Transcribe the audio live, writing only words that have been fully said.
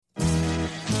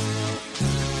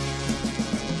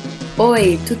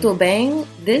Oi, tudo bem?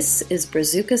 This is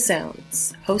Brazuca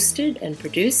Sounds, hosted and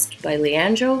produced by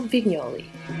Leandro Vignoli.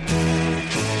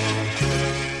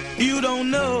 You don't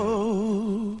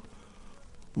know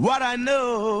what I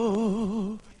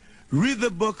know. Read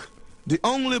the book, the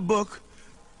only book,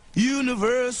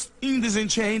 universe in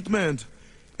disenchantment,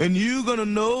 and you're gonna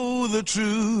know the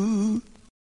truth.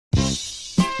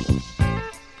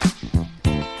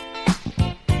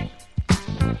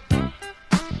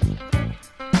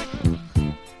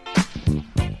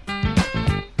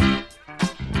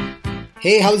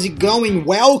 Hey, how's it going?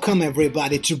 Welcome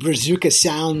everybody to Brazuca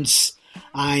Sounds.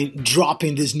 I'm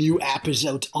dropping this new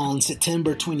episode on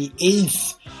September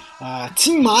 28th.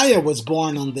 Tim Maia was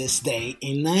born on this day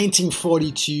in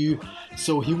 1942,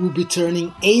 so he will be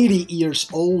turning 80 years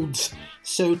old.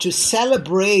 So to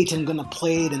celebrate, I'm gonna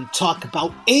play it and talk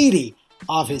about 80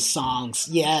 of his songs.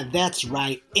 Yeah, that's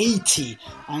right, 80.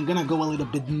 I'm gonna go a little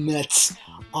bit nuts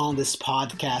on this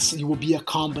podcast. It will be a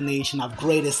combination of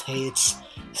greatest hits,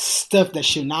 stuff that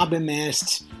should not be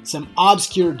missed, some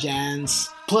obscure jams,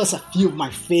 plus a few of my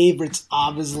favorites,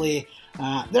 obviously.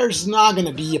 There's not going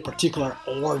to be a particular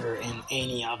order in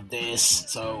any of this,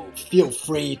 so feel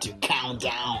free to count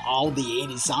down all the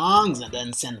 80 songs and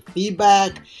then send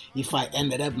feedback. If I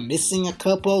ended up missing a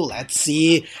couple, let's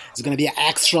see. It's going to be an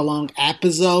extra long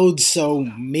episode, so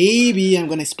maybe I'm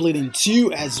going to split in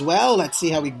two as well. Let's see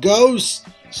how it goes.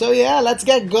 So yeah, let's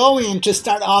get going. And to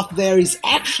start off, there is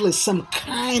actually some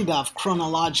kind of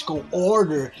chronological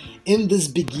order in this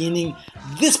beginning.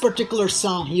 This particular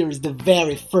song here is the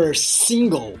very first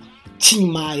single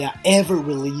Tim Maia ever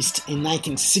released in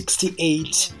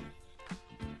 1968.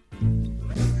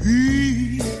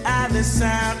 He had the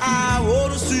sound I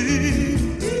want to see.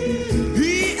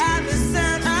 He had the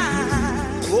sound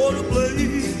I want to play.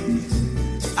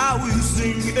 I will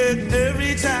sing it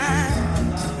every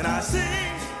time, and I sing.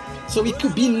 So it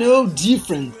could be no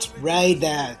different, right?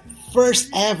 That first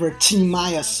ever Tim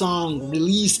Maia song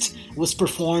released was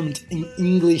performed in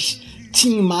English.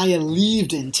 Tim Maia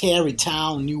lived in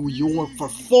Tarrytown, New York for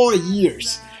 4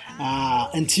 years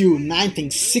until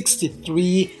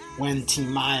 1963, when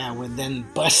Tim Maia was then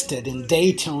busted in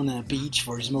Daytona Beach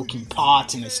for smoking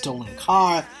pot in a stolen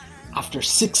car. After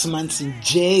 6 months in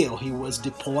jail, he was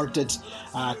deported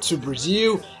to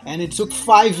Brazil, and it took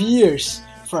 5 years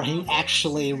for him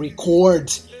actually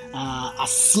record a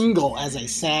single. As I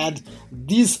said,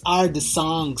 these are the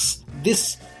songs.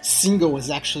 This single was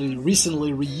actually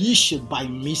recently reissued by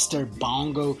Mr.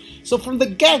 Bongo. So from the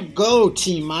get-go,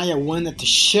 Tim Maia wanted to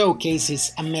showcase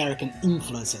his American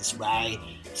influences, right?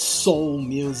 Soul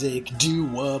music,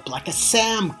 doo-wop, like a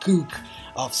Sam Cooke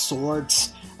of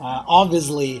sorts.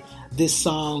 Obviously, this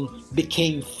song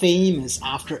became famous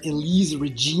after Elis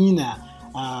Regina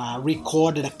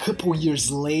recorded a couple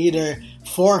years later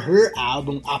for her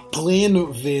album A Pleno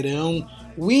Verão,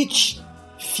 which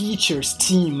features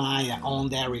Tim Maia on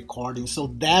that recording. So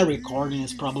that recording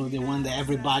is probably the one that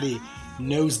everybody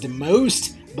knows the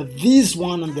most, but this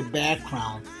one on the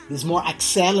background is more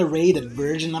accelerated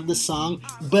version of the song.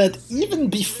 But even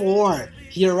before,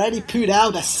 he already put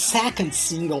out a second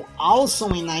single, also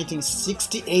in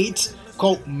 1968,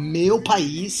 called Meu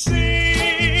País.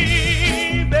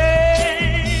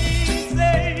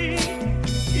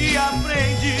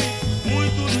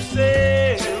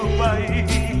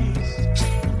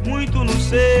 Muito no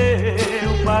seu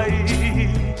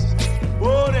país,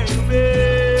 porém no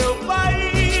meu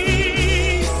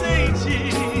país senti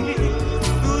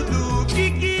tudo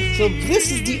que quis. So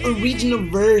this is the original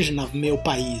version of Meu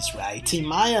País, right? Tim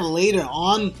Maia later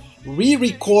on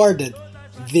re-recorded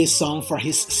this song for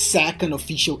his second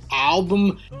official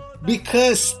album,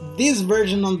 because this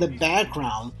version on the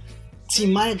background,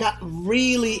 Tim Maia got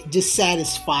really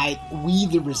dissatisfied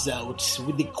with the results,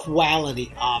 with the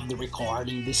quality of the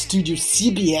recording. The studio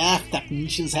CBF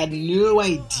technicians had no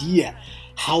idea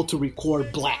how to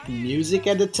record black music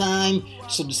at the time,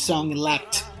 so the song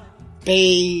lacked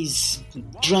bass,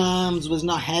 drums was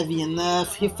not heavy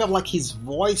enough. He felt like his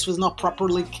voice was not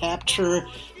properly captured,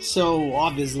 so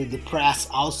obviously the press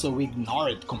also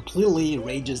ignored it completely.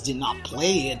 Ray just did not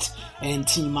play it, and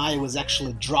Tim Maia was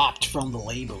actually dropped from the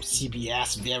label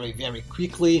CBS very, very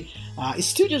quickly.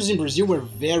 Studios in Brazil were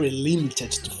very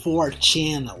limited to 4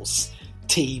 channels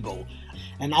table.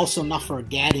 And also not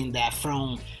forgetting that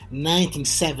from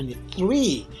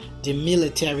 1973, the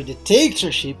military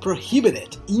dictatorship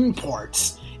prohibited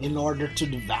imports in order to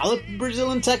develop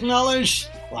Brazilian technology,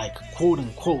 like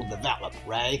quote-unquote develop,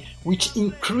 right? Which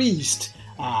increased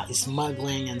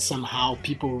smuggling, and somehow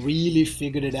people really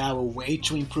figured out a way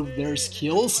to improve their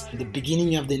skills. At the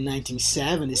beginning of the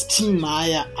 1970s, Tim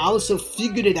Maia also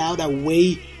figured out a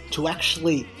way to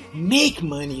actually make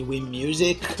money with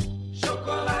music.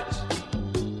 Chocolate,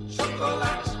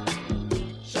 chocolate,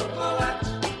 chocolate.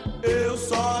 Eu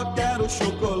só quero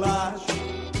chocolate.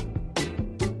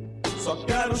 Só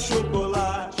quero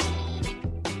chocolate.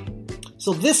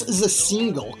 So this is a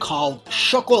single called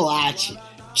Chocolate,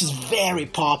 which is very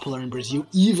popular in Brazil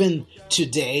even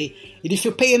today. And if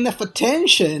you pay enough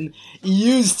attention, it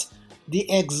used the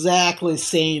exactly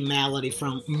same melody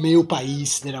from Meu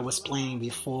País that I was playing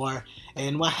before.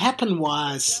 And what happened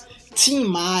was Tim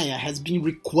Maia has been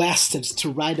requested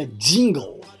to write a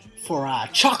jingle for a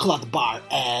chocolate bar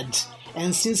ad.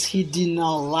 And since he did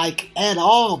not like at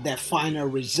all the final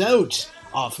result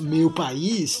of Meu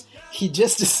País, he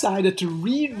just decided to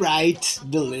rewrite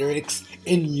the lyrics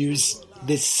and use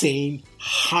the same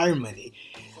harmony.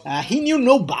 He knew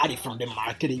nobody from the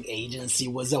marketing agency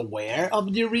was aware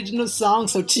of the original song,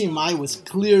 so Tim Maia was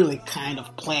clearly kind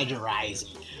of plagiarizing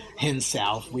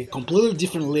himself with completely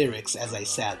different lyrics, as I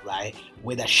said, right?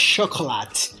 With a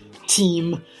chocolate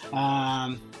theme.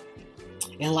 And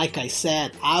like I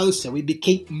said, also, it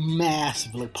became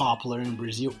massively popular in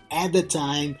Brazil at the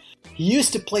time. He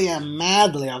used to play a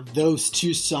medley of those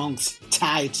two songs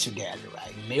tied together,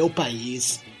 right? Meu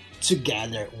País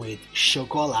together with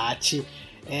Chocolate.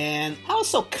 And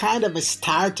also kind of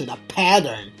started a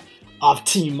pattern of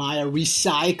Tim Maia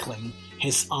recycling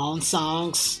his own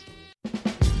songs.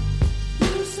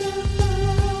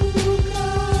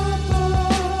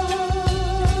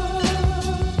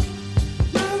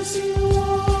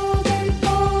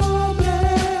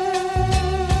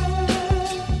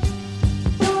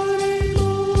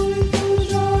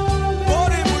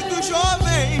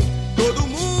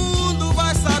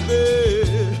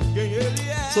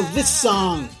 So this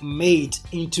song made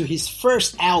into his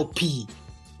first LP,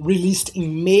 released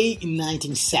in May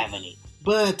 1970.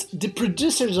 But the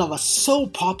producers of a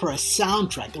soap opera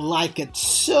soundtrack liked it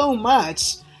so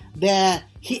much that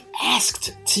he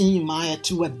asked Tim Maia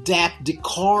to adapt the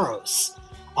chorus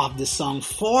of the song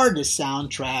for the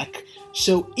soundtrack.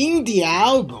 So in the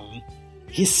album,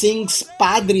 he sings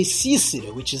Padre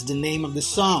Cícero, which is the name of the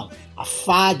song, a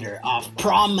father of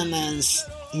prominence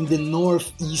in the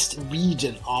northeast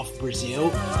region of Brazil.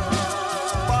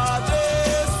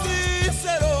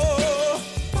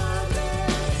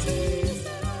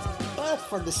 But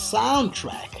for the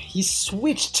soundtrack, he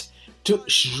switched to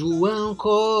João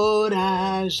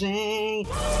Coragem,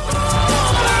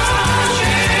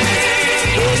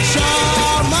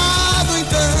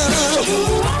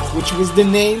 which was the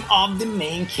name of the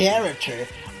main character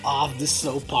of the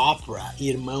soap opera,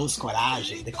 Irmãos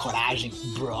Coragem, the Coragem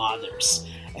brothers.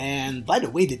 And by the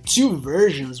way, the two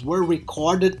versions were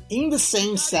recorded in the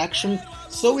same section,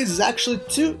 so it's actually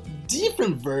two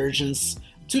different versions,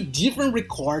 two different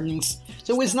recordings.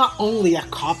 So it's not only a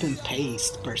copy and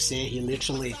paste per se, he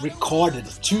literally recorded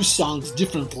two songs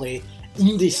differently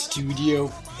in the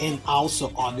studio. And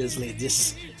also, obviously,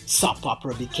 this soap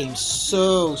opera became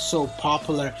so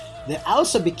popular that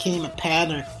also became a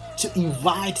pattern to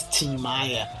invite Tim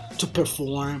Maia to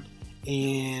perform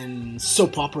in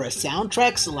soap opera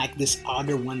soundtracks like this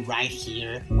other one right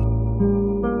here.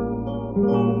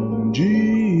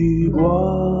 De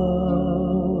igual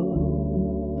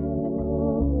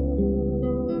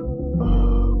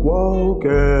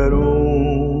qualquer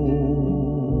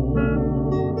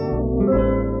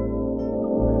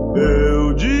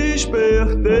eu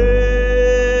despertei.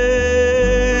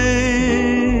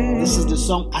 This is the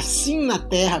song Assim na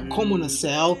Terra Como no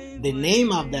Céu, the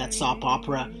name of that soap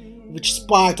opera, which is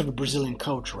part of the Brazilian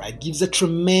culture, right? Gives a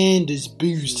tremendous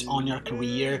boost on your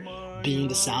career, being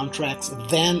the soundtracks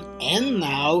then and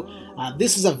now.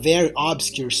 This is a very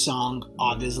obscure song,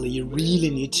 obviously. You really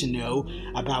need to know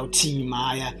about Tim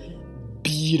Maia.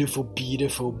 Beautiful,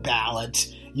 beautiful ballad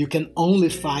you can only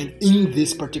find in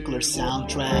this particular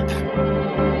soundtrack.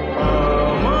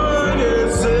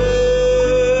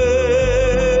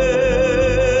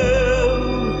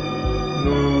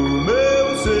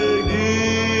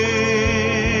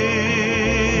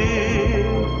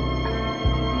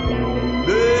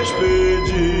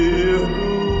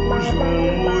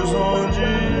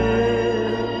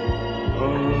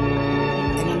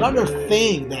 Another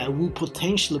thing that will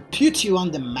potentially put you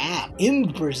on the map in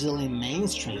the Brazilian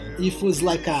mainstream if it was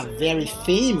like a very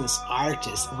famous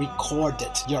artist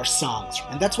recorded your songs.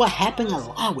 And that's what happened a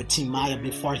lot with Tim Maia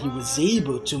before he was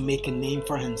able to make a name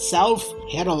for himself.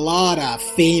 He had a lot of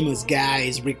famous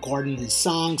guys recording his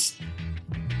songs.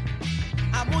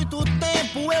 Há muito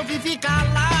tempo eu vivi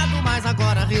calado, mas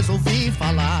agora resolvi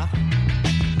falar.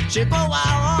 Chegou a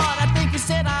hora, tem que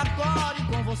ser agora e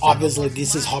com você. Obviously,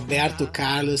 this is Roberto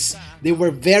Carlos. They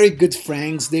were very good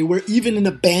friends. They were even in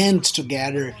a band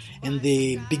together in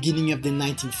the beginning of the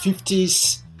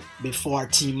 1950s, before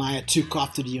Tim Maia took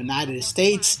off to the United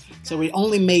States. So it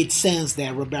only made sense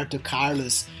that Roberto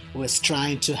Carlos was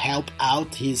trying to help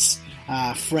out his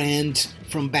friend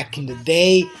from back in the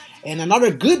day. And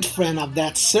another good friend of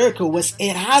that circle was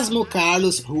Erasmo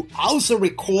Carlos, who also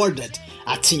recorded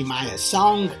a Tim Maia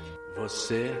song.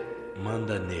 Você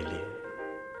manda nele,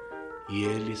 e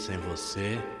ele sem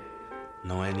você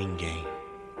não é ninguém.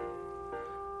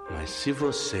 Mas se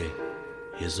você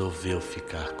resolveu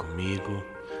ficar comigo,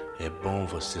 é bom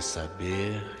você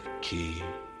saber que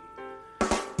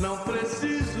não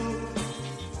preciso.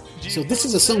 So this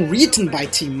is a song written by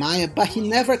Tim Maia, but he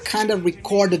never kind of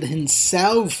recorded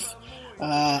himself.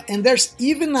 And there's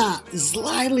even a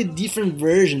slightly different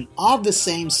version of the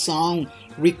same song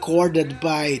recorded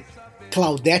by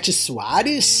Claudete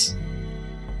Soares.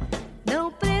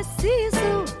 Não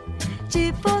preciso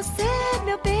de você,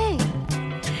 meu bem.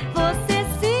 Você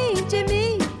sente em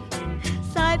mim.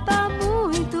 Saiba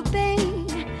muito bem.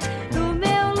 Do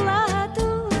meu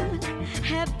lado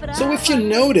é pra. So if you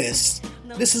notice,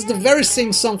 this is the very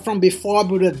same song from before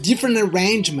with a different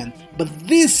arrangement, but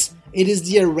this, it is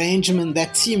the arrangement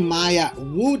that Tim Maia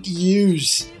would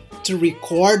use to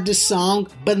record the song,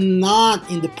 but not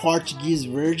in the Portuguese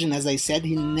version. As I said,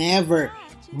 he never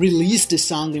released the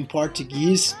song in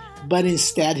Portuguese, but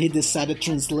instead he decided to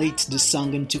translate the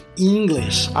song into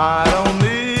English. I don't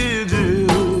need you,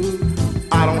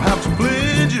 I don't have to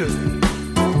bleed you.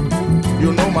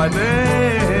 You know my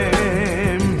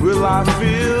name, will I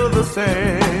feel the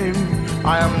same?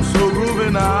 I am so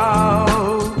groovy now,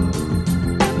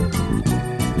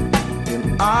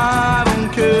 and I don't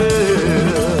care.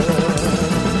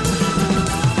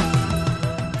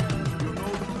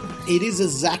 It is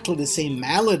exactly the same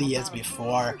melody as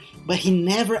before, but he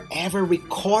never ever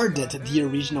recorded the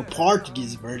original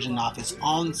Portuguese version of his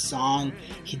own song.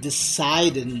 He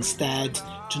decided instead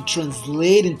to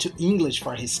translate into English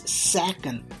for his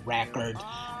second record.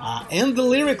 And the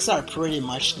lyrics are pretty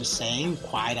much the same,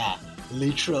 quite a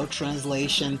literal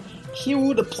translation. He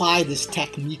would apply this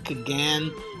technique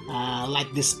again, like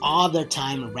this other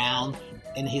time around,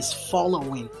 in his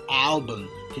following album,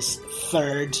 his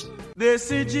third.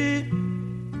 Decidi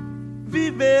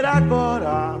viver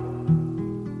agora,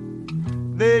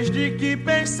 desde que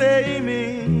pensei em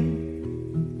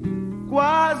mim,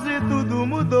 quase tudo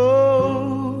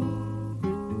mudou.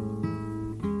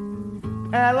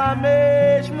 Ela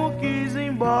mesmo quis ir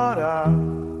embora,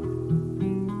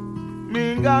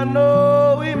 me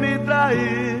enganou e me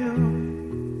traiu,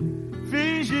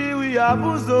 fingiu e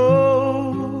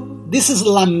abusou. This is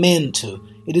Lamento.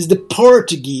 It is the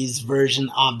Portuguese version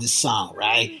of the song,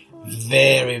 right?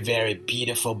 Very, very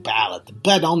beautiful ballad.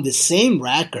 But on the same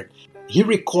record, he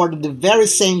recorded the very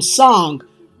same song,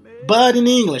 but in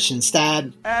English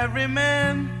instead. Every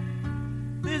man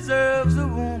deserves a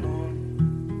woman.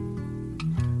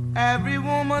 Every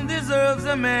woman deserves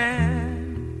a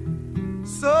man.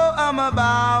 So I'm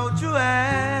about to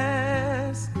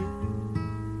ask.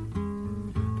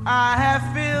 I have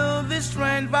felt this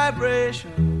strange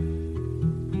vibration.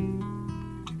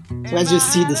 So as you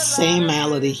see, the same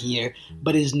melody here,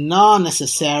 but it's not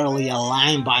necessarily a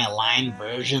line-by-line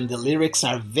version. The lyrics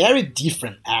are very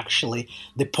different, actually.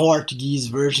 The Portuguese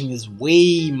version is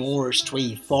way more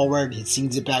straightforward. He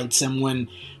sings about someone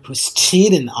who's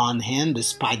cheating on him,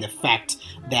 despite the fact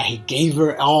that he gave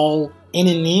her all. And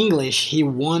in English, he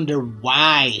wondered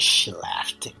why she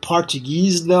left. In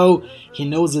Portuguese, though, he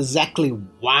knows exactly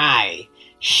why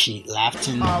she left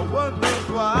him. I wonder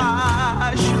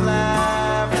why she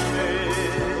left me.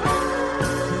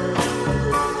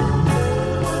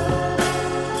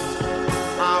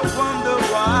 I wonder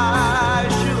why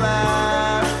she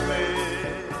left me.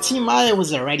 Tim Maia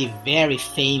was already very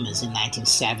famous in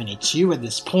 1972 at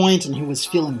this point, and he was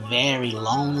feeling very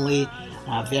lonely,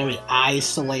 very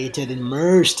isolated,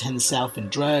 immersed himself in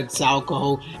drugs,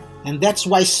 alcohol, and that's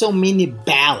why so many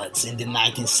ballads in the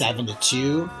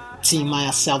 1972 Tim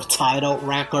Maia self-titled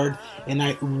record, and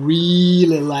I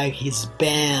really like his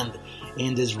band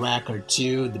in this record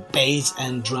too, the bass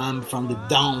and drum from the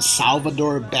Dom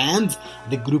Salvador band,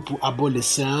 the Grupo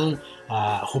Abolição,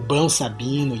 Rubão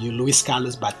Sabino e Luiz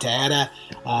Carlos Batera,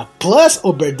 plus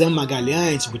Oberdão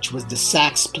Magalhães, which was the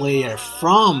sax player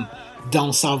from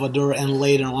Dom Salvador and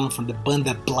later on from the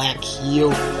Banda Black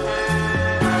Hill.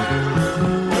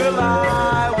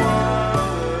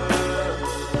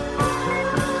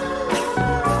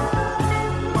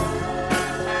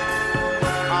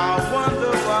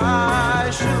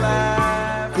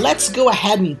 let's go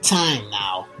ahead in time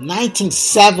now.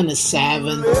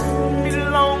 1977. You left me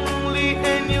lonely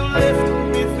and you left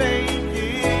me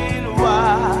thinking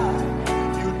why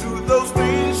you do those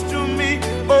things to me,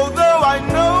 although I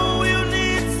know you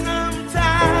need some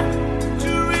time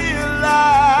to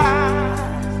realize.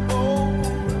 Oh,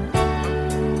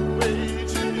 wait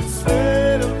till you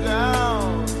settle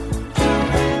down to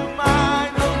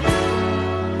remind of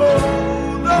you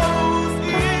all those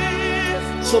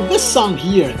years. So this song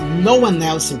here, No One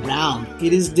Else Around,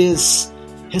 it is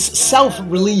his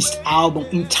self-released album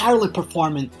entirely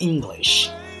performed in English.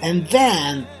 And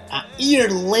then, a year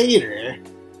later,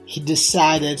 he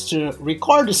decided to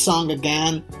record the song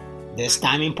again, this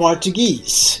time in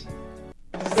Portuguese.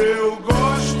 Eu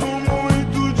gosto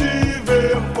muito de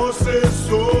ver você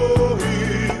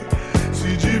sorrir,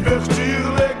 se divertir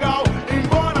legal,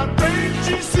 embora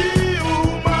tente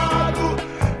enciumado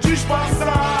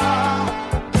disfarçar.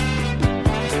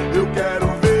 Eu quero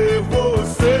ver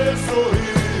você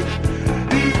sorrir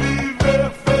e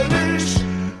viver feliz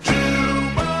de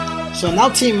uma. So now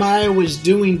Tim Maia was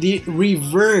doing the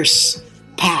reverse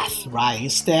path, right?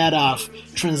 Instead of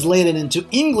translating into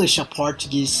English a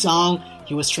Portuguese song,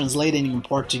 he was translating in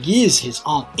Portuguese his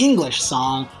own English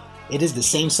song. It is the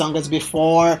same song as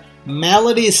before.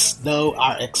 Melodies, though,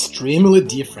 are extremely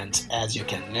different. As you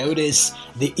can notice,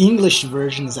 the English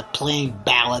version is a plain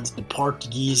ballad. The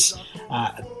Portuguese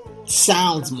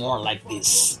sounds more like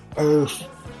this earth,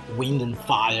 wind and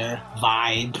fire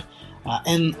vibe.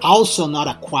 And also not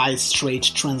a quite straight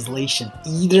translation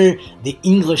either. The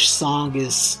English song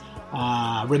is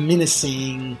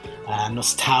reminiscing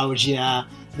nostalgia.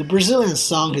 The Brazilian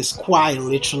song is quite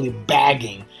literally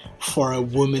begging for a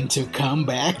woman to come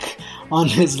back on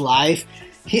his life.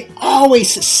 He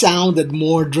always sounded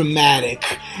more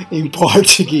dramatic in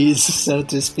Portuguese, so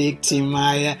to speak, Tim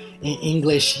Maia. In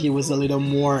English, he was a little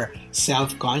more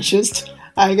self-conscious,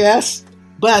 I guess.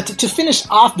 But to finish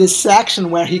off this section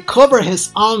where he covered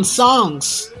his own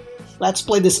songs, let's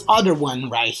play this other one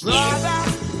right here. Brother,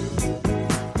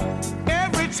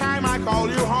 every time I call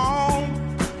you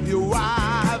home, you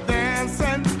are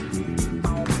dancing.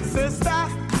 Sister,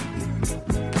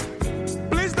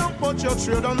 please don't put your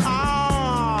children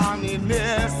on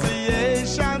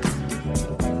initiation,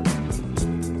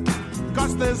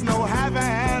 'cause there's no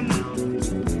heaven,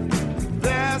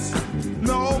 there's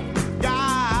no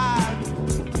God.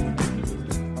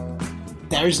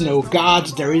 There is no God,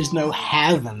 there is no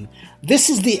heaven. This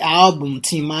is the album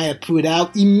Tim Maia put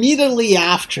out immediately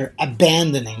after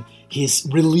abandoning his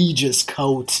religious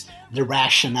cult, the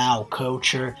Rational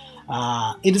culture.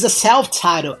 It is a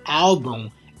self-titled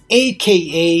album,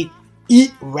 aka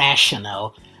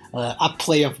Irrational. A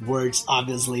play of words,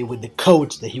 obviously, with the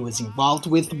cult that he was involved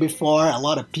with before. A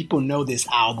lot of people know this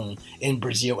album in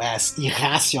Brazil as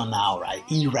Irracional, right?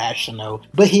 Irrational.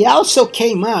 But he also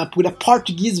came up with a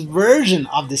Portuguese version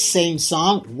of the same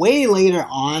song way later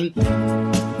on.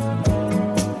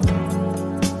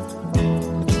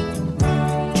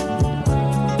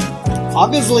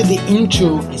 Obviously, the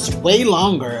intro is way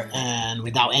longer and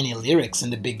without any lyrics in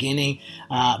the beginning,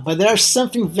 but there's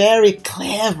something very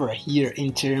clever here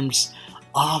in terms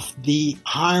of the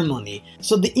harmony.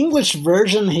 So the English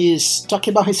version, he's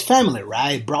talking about his family,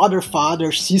 right? Brother,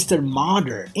 father, sister,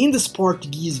 mother. In this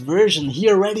Portuguese version, he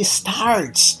already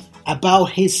starts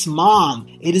about his mom.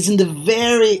 It is in the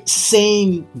very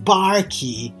same bar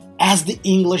key as the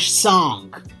English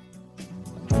song.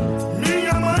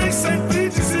 Minha mãe sempre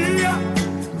dizia: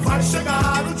 vai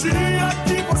chegar o dia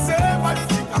que você vai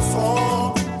ficar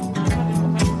só.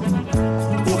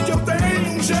 Porque eu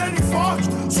tenho gênio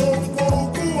forte, sou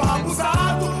pouco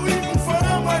abusado e com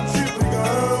fama de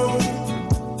brigão.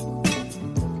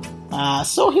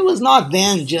 So he was not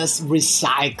then just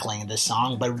recycling the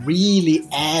song, but really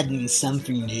adding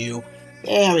something new.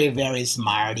 Very, very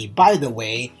smarty. By the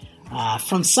way,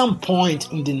 from some point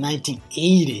in the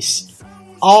 1980s,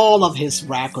 all of his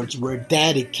records were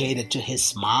dedicated to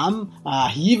his mom.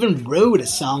 He even wrote a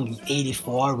song in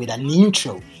 84 with an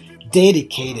intro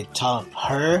dedicated to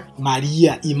her,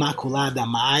 Maria Imaculada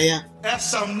Maia.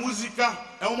 Essa música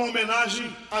é uma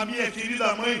homenagem à minha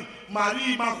querida mãe,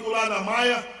 Maria Imaculada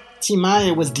Maia. Tim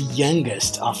Maia was the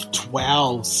youngest of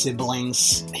 12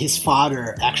 siblings. His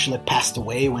father actually passed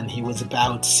away when he was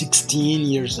about 16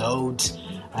 years old.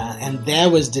 And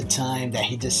that was the time that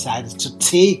he decided to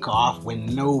take off with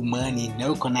no money,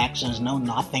 no connections, no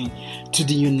nothing, to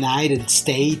the United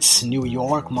States, New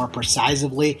York more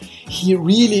precisely. He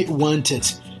really wanted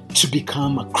to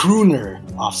become a crooner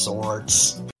of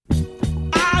sorts.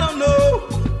 I don't know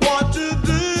what to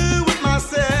do with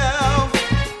myself.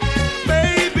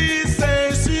 Baby,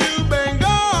 since you've been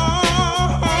gone,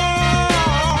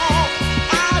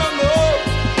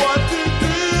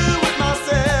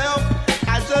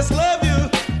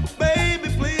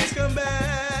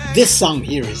 This song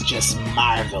here is just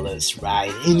marvelous, right?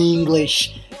 In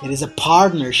English, it is a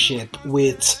partnership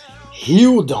with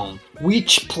Hildon,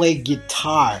 which played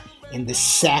guitar in the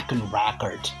second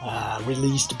record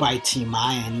released by Tim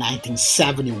Maia in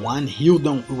 1971.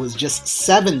 Hildon was just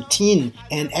 17,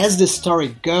 and as the story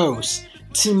goes,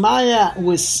 Tim Maia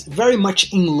was very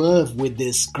much in love with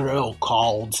this girl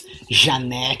called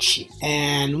Janete,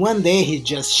 and one day he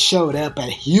just showed up at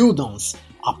Hildon's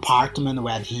apartment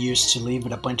where he used to live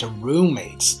with a bunch of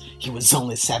roommates. He was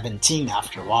only 17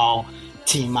 after all.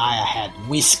 Tim Maia had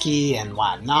whiskey and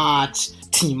whatnot.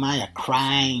 Tim Maia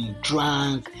crying,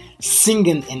 drunk,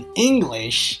 singing in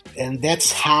English, and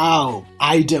that's how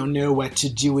I Don't Know What to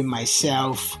Do With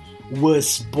Myself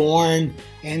was born.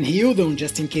 And Hildon,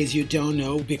 just in case you don't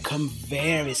know, became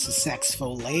very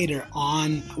successful later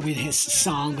on with his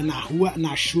song Na Rua,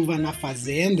 Na Chuva, Na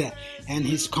Fazenda, and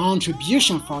his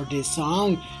contribution for this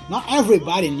song. Not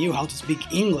everybody knew how to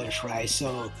speak English, right?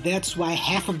 So that's why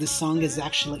half of the song is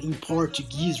actually in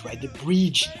Portuguese, right? The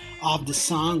bridge of the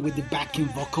song with the backing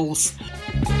vocals.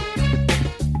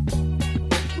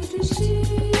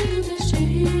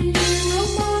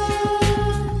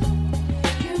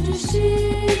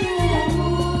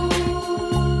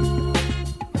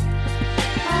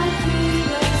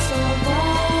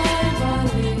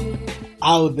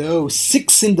 Although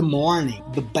 6 in the morning,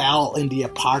 the bell in the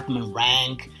apartment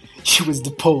rang, it was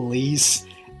the police.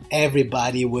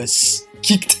 Everybody was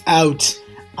kicked out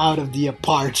of the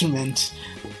apartment.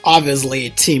 Obviously,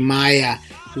 Tim Maia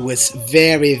was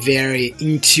very, very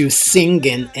into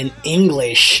singing in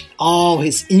English. All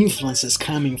his influences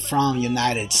coming from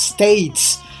United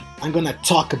States. I'm gonna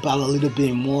talk about a little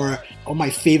bit more of my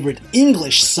favorite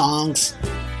English songs.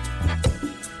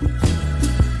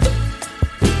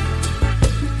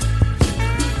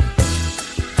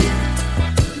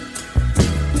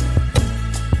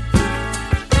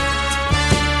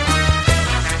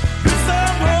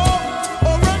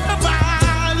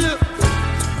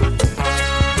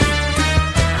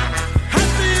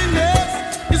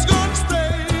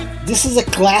 This is a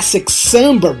classic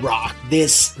samba rock,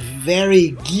 this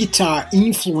very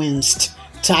guitar-influenced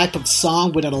type of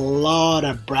song with a lot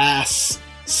of brass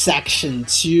section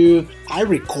too. I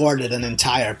recorded an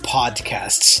entire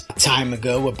podcast a time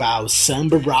ago about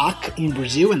samba rock in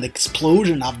Brazil and the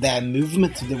explosion of that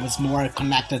movement that was more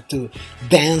connected to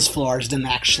dance floors than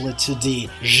actually to the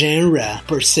genre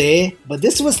per se. But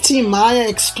this was Tim Maia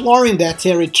exploring that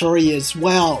territory as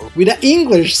well with an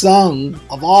English song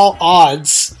of all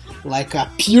odds, like a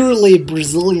purely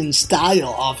Brazilian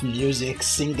style of music,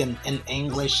 singing in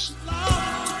English.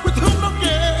 With whom no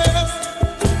guess,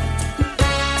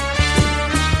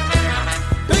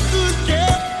 they could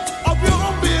care of your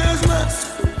own business.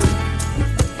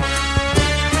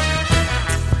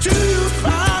 Till you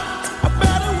find a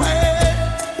better way,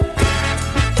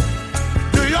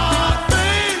 do your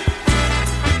thing,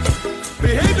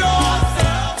 behave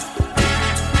yourself,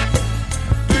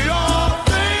 do your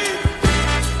thing,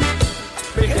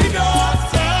 behave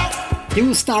yourself. He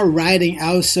will start writing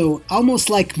also almost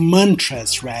like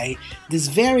mantras, right? These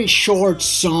very short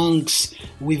songs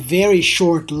with very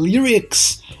short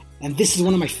lyrics, and this is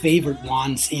one of my favorite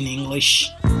ones in English.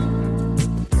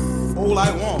 All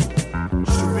I want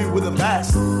should be with the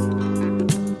best. In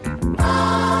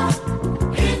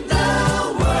the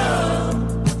world.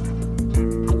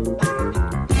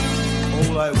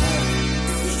 All I want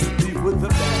should be with the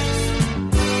best.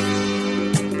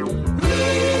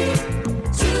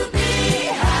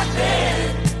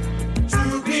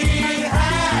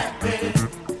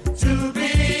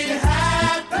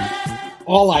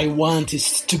 All I want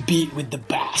is to be with the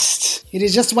best. It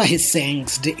is just what he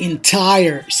sings the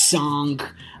entire song.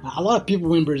 A lot of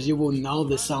people in Brazil will know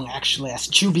the song actually as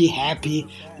To Be Happy.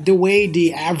 The way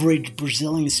the average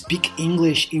Brazilian speak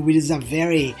English, it is a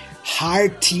very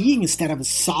hard T instead of a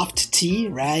soft T,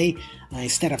 right?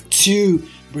 Instead of two,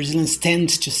 Brazilians tend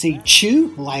to say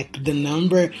chu, like the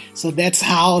number. So that's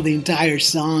how the entire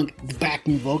song, the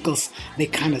backing vocals, they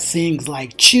kind of sings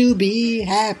like To Be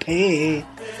Happy.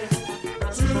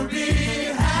 To be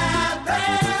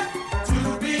happy,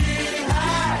 to be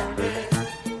happy,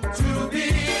 to be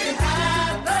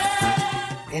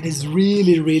happy. It is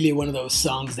really, really one of those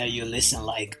songs that you listen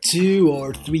like 2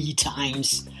 or 3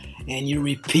 times and you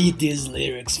repeat these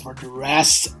lyrics for the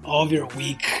rest of your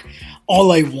week.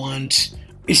 All I want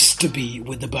is to be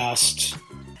with the best.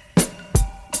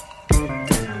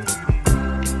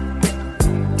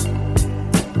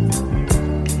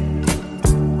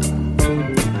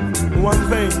 One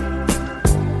thing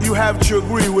you have to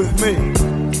agree with me,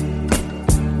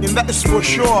 and that is for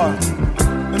sure,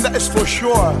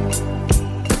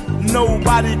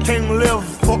 nobody can live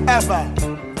forever.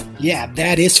 Yeah,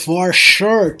 that is for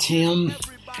sure, Tim.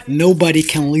 Nobody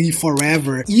can live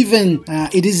forever. Even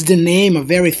it is the name of a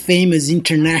very famous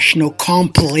international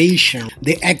compilation,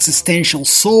 the Existential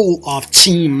Soul of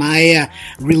Tim Maia,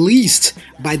 released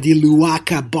by the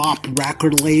Luaka Bop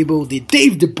record label, the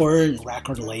Dave Byrne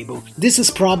record label. This is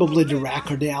probably the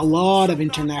record that a lot of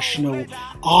international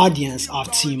audience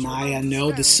of Tim Maia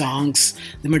know the songs.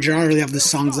 The majority of the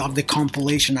songs of the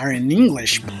compilation are in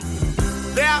English.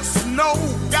 There's no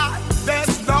God,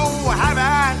 there's no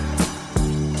heaven.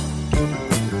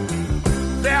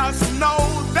 There's no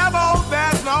devil,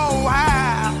 there's no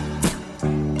hell.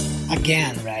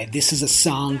 Again, right, this is a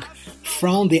song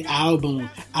from the album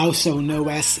also known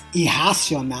as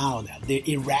Irracional, the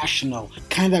irrational,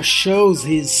 kind of shows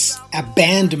his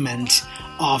abandonment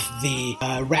of the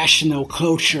rational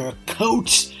culture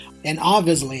coach. And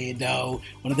obviously, though,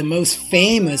 one of the most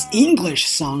famous English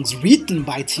songs written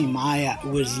by Tim Maia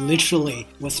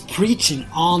was preaching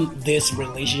on this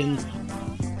religion.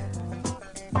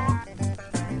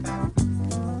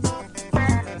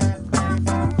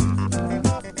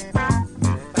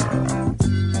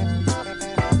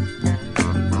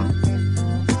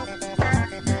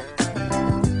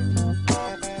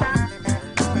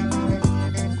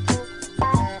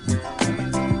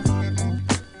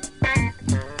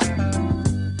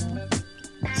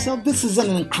 So this is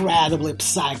an incredibly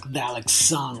psychedelic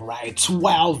song, right?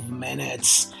 12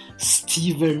 minutes,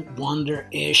 Stevie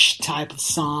Wonder-ish type of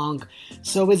song.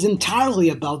 So it's entirely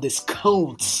about these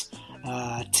cults.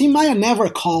 Tim Maia never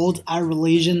called our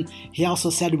religion. He also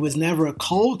said it was never a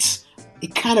cult.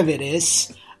 It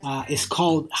is. It's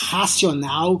called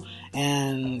Racional,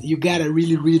 and you gotta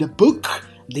really read a book,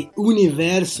 The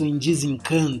Universo em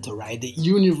Desencanto, right? The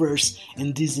Universe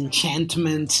in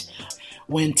Disenchantment.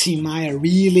 When Tim Maia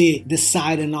really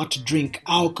decided not to drink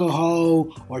alcohol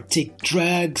or take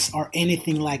drugs or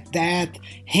anything like that,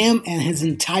 him and his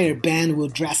entire band will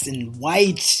dress in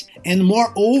white. And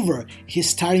moreover, he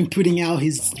started putting out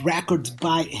his records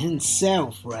by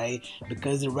himself, right?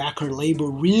 Because the record label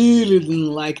really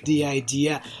didn't like the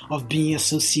idea of being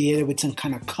associated with some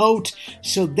kind of cult.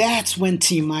 So that's when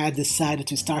Tim Maia decided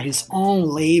to start his own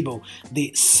label,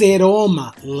 the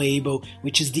Seroma label,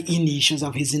 which is the initials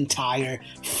of his entire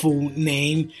full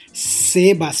name,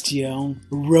 Sebastião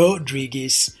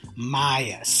Rodrigues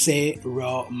Maia,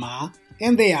 Seroma.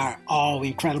 And they are all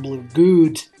incredibly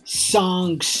good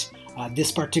songs.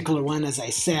 This particular one, as I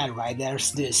said, right,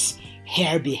 there's this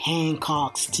Herbie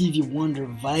Hancock, Stevie Wonder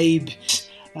vibe.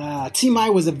 Tim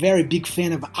Maia was a very big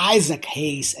fan of Isaac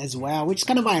Hayes as well, which is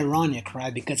kind of ironic,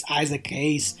 right, because Isaac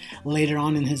Hayes later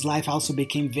on in his life also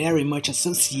became very much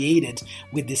associated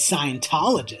with the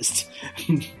Scientologist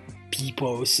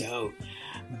people, so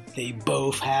they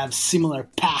both have similar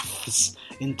paths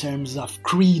in terms of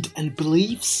creed and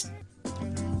beliefs.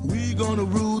 We gonna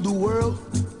rule the world,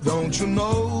 don't you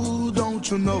know, don't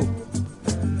you know?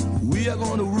 We are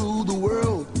gonna rule the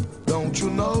world, don't you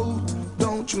know,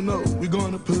 don't you know? We're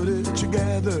gonna put it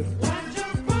together.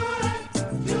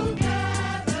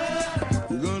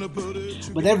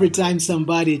 But every time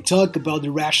somebody talk about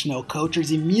the rational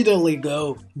cultures, immediately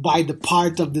go by the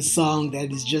part of the song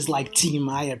that is just like Tim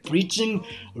Maia preaching,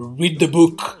 read the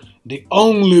book, the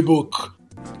only book.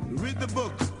 Read the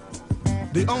book,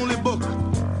 the only book,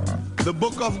 the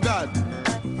book of God,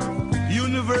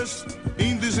 universe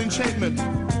in disenchantment,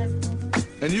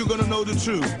 and you're gonna know the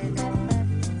truth.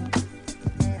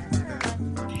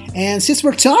 And since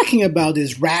we're talking about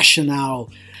this rationale,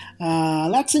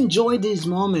 let's enjoy this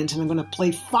moment, and I'm gonna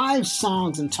play 5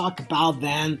 songs and talk about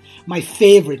them, my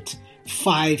favorite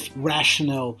 5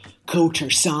 rational culture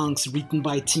songs written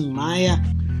by Tim Maia.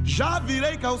 Já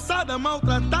virei calçada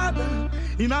maltratada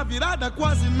e na virada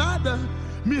quase nada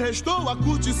me restou a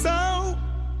curtição.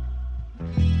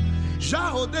 Já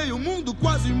rodei o mundo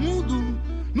quase mudo,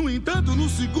 no entanto no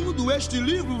segundo este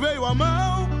livro veio à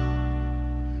mão.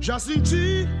 Já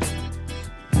senti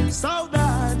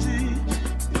saudade,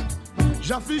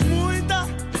 já fiz muita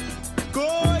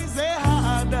coisa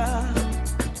errada.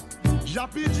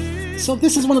 So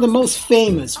this is one of the most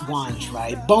famous ones,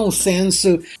 right? Bom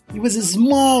Senso. It was a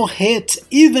small hit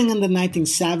even in the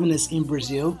 1970s in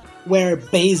Brazil, where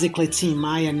basically Tim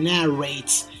Maia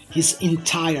narrates his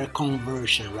entire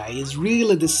conversion, right? It's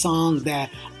really the song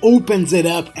that opens it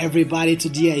up everybody to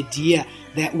the idea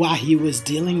that what he was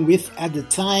dealing with at the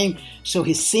time. So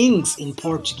he sings in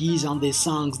Portuguese on these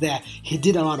songs that he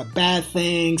did a lot of bad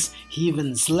things, he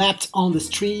even slept on the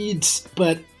streets,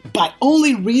 but by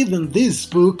only reading this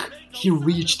book, he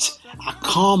reached a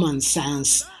common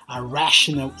sense, a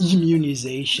rational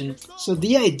immunization. So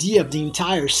the idea of the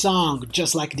entire song,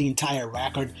 just like the entire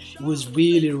record, was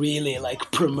really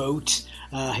like promote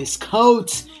his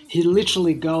quotes. He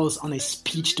literally goes on a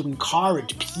speech to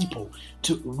encourage people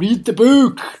to read the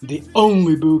book, the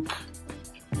only book.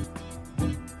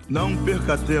 Não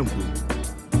perca tempo.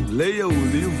 Leia o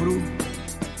livro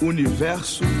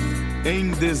Universo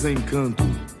em Desencanto.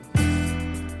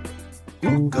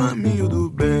 O caminho do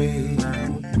bem.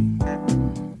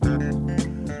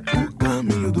 O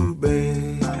caminho do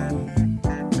bem.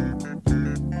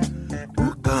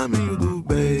 O caminho do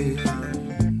bem.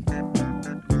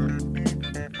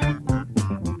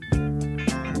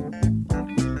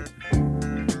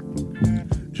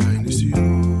 Já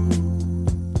iniciou.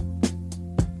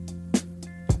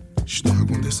 Está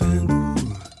acontecendo.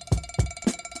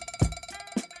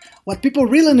 What people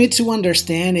really need to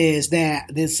understand is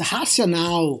that these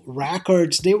Racional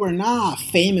records, they were not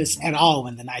famous at all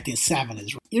in the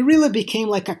 1970s. It really became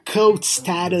like a cult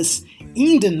status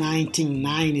in the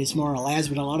 1990s, more or less,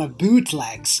 with a lot of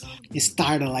bootlegs. It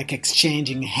started like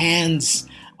exchanging hands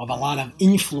of a lot of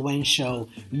influential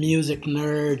music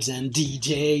nerds and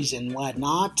DJs and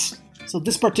whatnot. So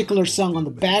this particular song on the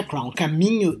background,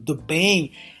 Caminho do Bem,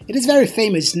 it is very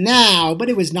famous now, but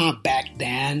it was not back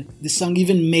then. The song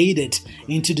even made it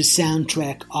into the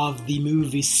soundtrack of the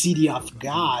movie City of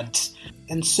God.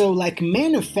 And so like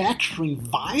manufacturing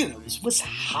vinyls was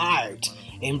hard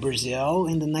in Brazil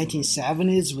in the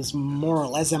 1970s. Was more or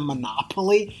less a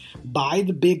monopoly by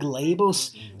the big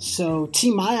labels. So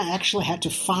Tim Maia actually had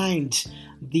to find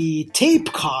the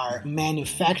tape car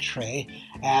manufacturer,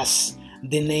 as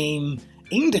the name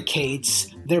indicates.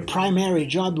 Their primary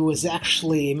job was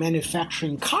actually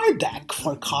manufacturing car deck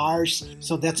for cars,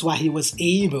 so that's why he was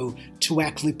able to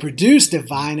actually produce the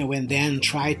vinyl and then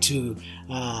try to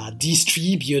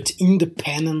distribute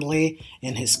independently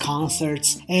in his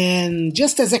concerts. And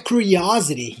just as a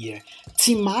curiosity here,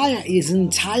 Tim Maia, his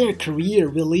entire career,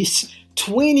 released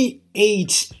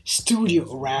 28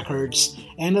 studio records,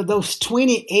 and of those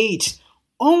 28,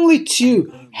 only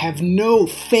 2 have no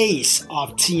face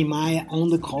of Tim Maia on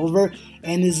the cover,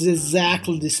 and it's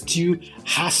exactly these 2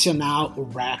 Racional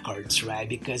records, right?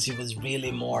 Because he was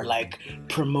really more like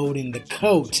promoting the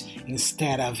cult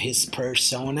instead of his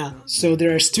persona. So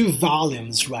there's 2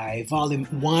 volumes, right? Volume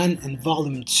 1 and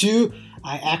Volume 2.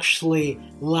 I actually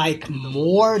like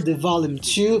more the Volume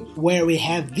 2, where we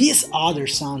have this other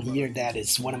song here that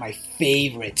is one of my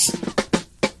favorites.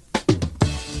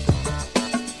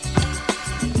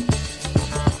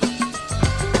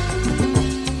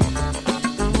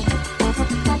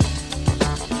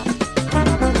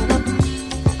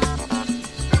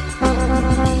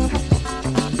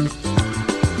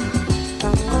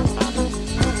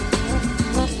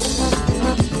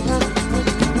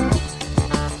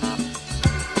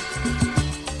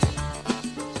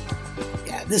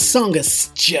 This song is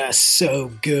just so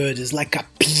good. It's like a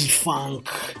P-Funk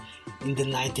in the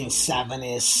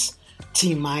 1970s.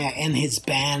 Tim Maia and his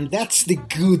band. That's the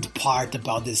good part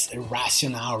about this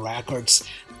Racional records.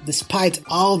 Despite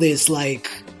all these like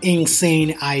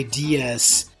insane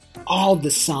ideas, all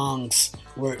the songs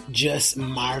were just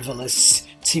marvelous.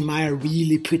 Tim Maia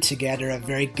really put together a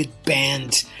very good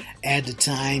band at the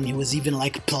time. He was even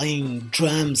like playing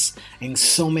drums in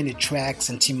so many tracks,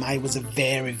 and Tim Maia was a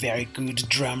very good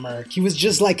drummer. He was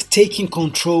just like taking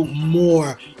control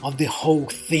more of the whole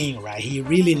thing, right? He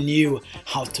really knew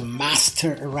how to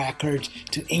master a record,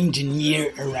 to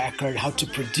engineer a record, how to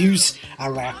produce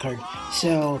a record.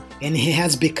 So, and he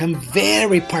has become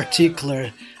very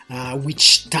particular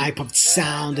which type of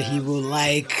sound he will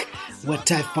like, what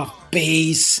type of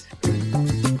bass.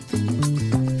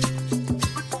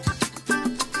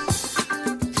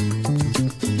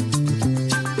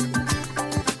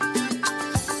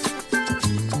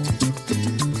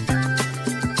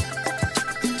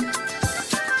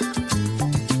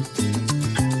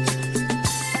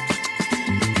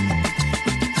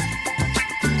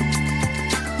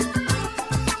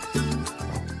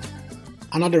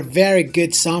 Another very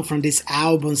good song from these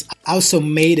albums also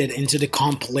made it into the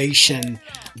compilation,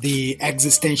 The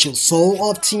Existential Soul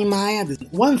of Tim Maia.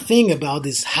 One thing about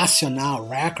these Racional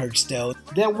records though,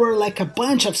 there were like a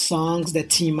bunch of songs that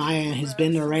Tim Maia and his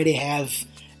band already have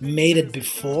made it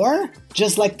before,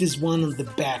 just like this one on the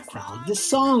background. This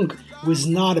song was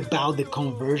not about the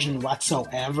conversion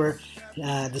whatsoever.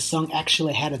 The song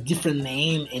actually had a different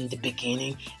name in the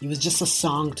beginning. It was just a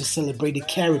song to celebrate the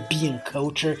Caribbean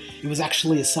culture. It was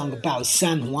actually a song about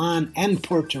San Juan and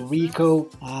Puerto Rico.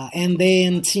 And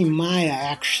then Tim Maia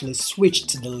actually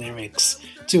switched the lyrics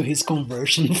to his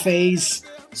conversion phase.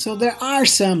 So there are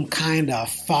some kind of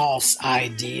false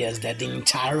ideas that the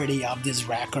entirety of this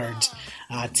record,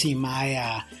 Tim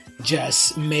Maia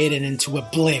just made it into a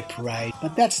blip, right?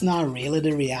 But that's not really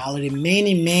the reality.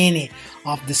 Many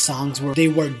of the songs were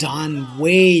done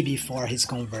way before his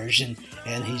conversion,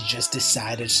 and he just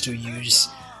decided to use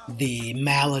the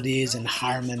melodies and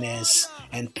harmonies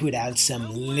and put out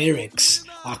some lyrics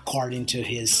according to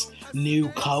his new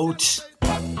code.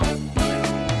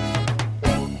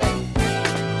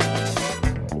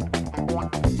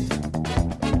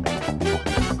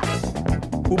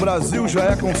 O Brasil já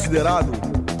é considerado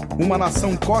uma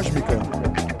nação cósmica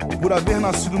por haver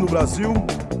nascido no Brasil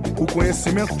o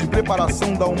conhecimento de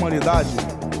preparação da humanidade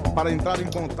para entrar em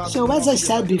contato. So as I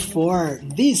said before,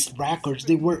 these records,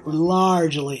 they were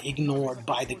largely ignored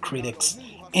by the critics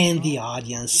and the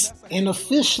audience. And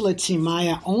officially Tim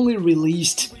Maia only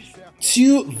released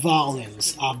 2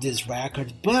 volumes of this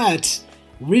record, but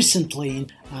recently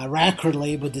a record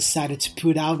label decided to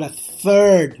put out a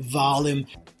 3rd volume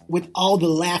with all the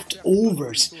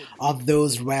leftovers of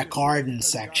those recording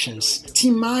sections.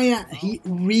 Tim Maia, he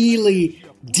really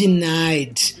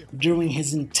denied during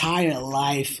his entire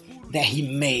life that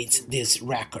he made these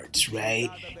records, right?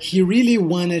 He really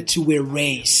wanted to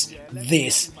erase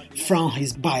this from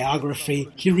his biography.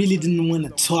 He really didn't want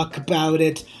to talk about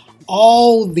it.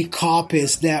 All the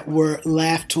copies that were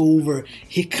left over,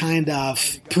 he kind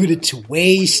of put it to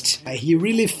waste. He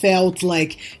really felt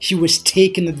like he was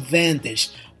taken advantage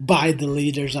by the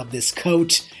leaders of this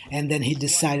cult, and then he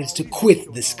decided to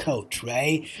quit this cult,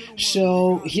 right?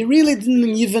 So he really didn't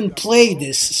even play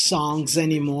these songs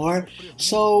anymore.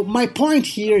 So my point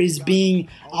here is being,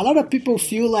 a lot of people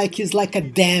feel like it's like a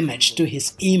damage to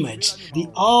his image.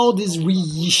 All these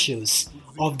reissues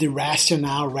of the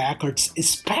Racional records,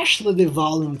 especially the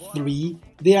volume 3,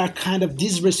 they are kind of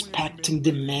disrespecting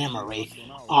the memory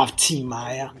of Tim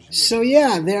Maia. So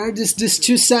yeah, there are these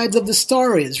 2 sides of the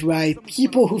stories, right?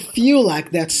 People who feel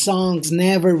like that songs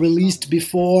never released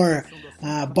before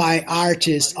by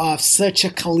artists of such a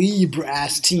caliber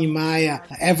as Tim Maia,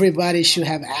 everybody should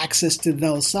have access to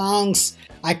those songs.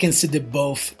 I consider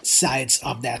both sides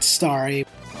of that story.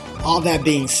 All that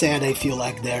being said, I feel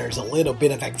like there's a little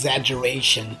bit of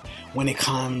exaggeration when it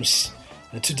comes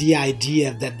to the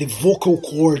idea that the vocal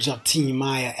cords of Tim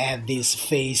Maia at this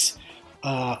phase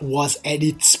was at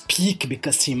its peak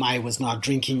because Tim Maia was not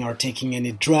drinking or taking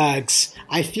any drugs.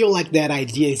 I feel like that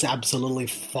idea is absolutely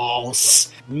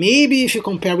false. Maybe if you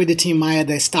compare with the Tim Maia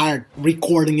that started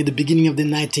recording at the beginning of the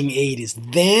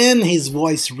 1980s, then his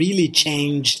voice really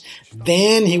changed.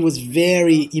 Then he was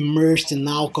very immersed in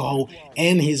alcohol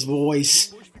and his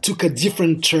voice took a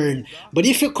different turn. But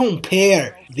if you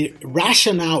compare the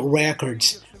Racional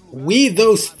records with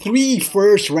those 3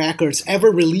 first records ever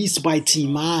released by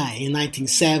Tim Maia in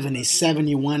 1970,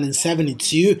 71, and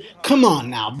 72, come on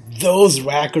now, those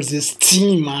records is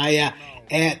Tim Maia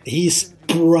at his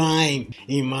prime,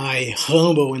 in my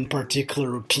humble and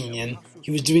particular opinion.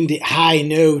 He was doing the high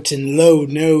notes and low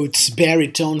notes,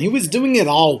 baritone, he was doing it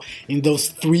all in those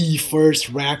 3 first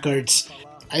records.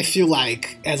 I feel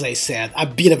like, as I said, a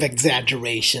bit of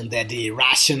exaggeration that the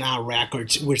Racional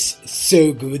records were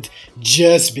so good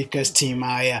just because Tim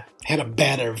Maia had a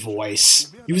better voice.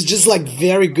 It was just like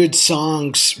very good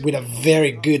songs with a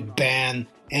very good band.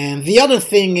 And the other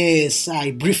thing is,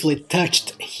 I briefly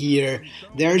touched here,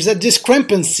 there's a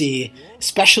discrepancy,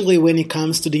 especially when it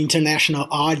comes to the international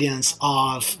audience,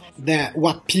 of that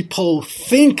what people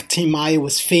think Tim Maia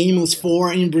was famous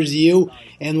for in Brazil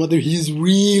and what he's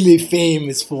really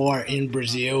famous for in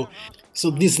Brazil. So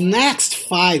these next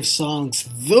 5 songs,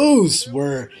 those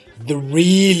were the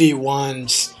really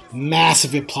ones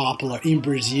massively popular in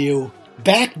Brazil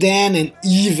back then and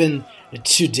even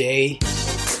today.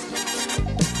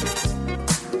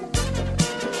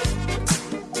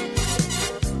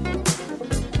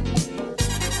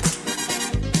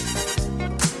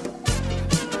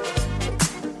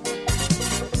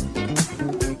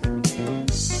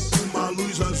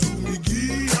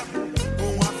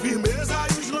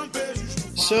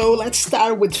 So let's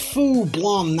start with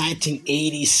full-blown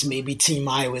 1980s. Maybe Tim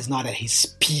Maia was not at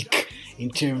his peak in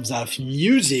terms of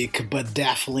music, but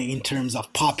definitely in terms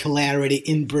of popularity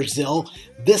in Brazil.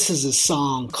 This is a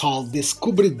song called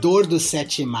Descobridor dos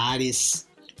Sete Mares.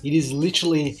 It is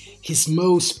literally his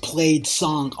most played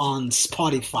song on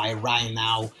Spotify right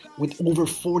now, with over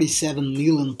 47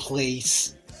 million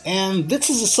plays. And this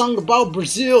is a song about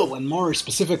Brazil, and more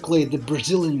specifically the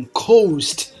Brazilian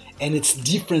coast and its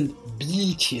different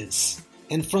beaches.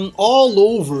 And from all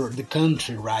over the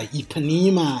country, right?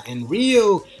 Ipanema and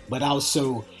Rio, but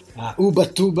also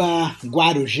Ubatuba,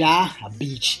 Guarujá, a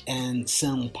beach in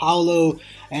São Paulo.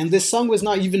 And this song was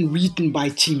not even written by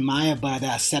Tim Maia, but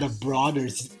a set of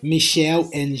brothers, Michel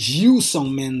and Gilson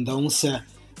Mendonça.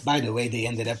 By the way, they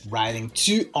ended up writing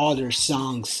 2 other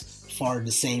songs for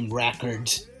the same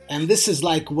record. And this is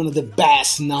like one of the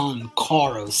best known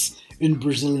choruses in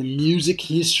Brazilian music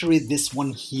history, this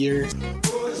one here.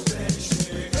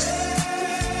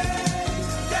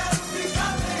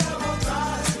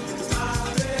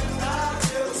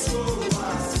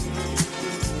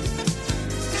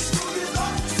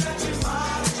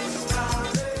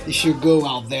 If you go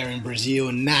out there in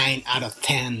Brazil, 9 out of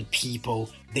 10 people,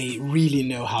 they really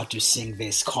know how to sing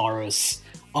this chorus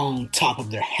on top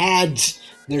of their heads.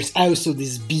 There's also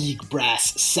this big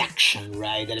brass section,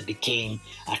 right, that became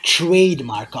a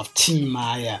trademark of Tim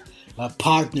Maia, a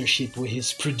partnership with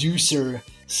his producer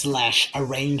 /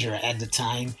 arranger at the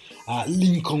time,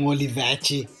 Lincoln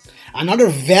Olivetti. Another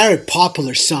very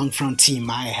popular song from Tim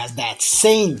Maia has that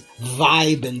same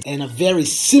vibe and a very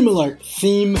similar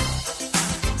theme.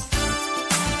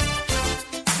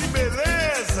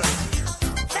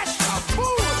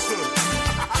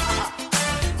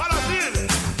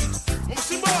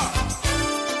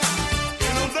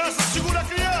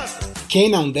 Quem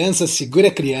não dança, segura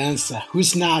a criança.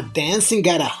 Who's not dancing,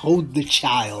 gotta hold the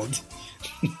child.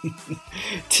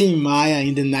 Tim Maia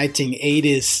in the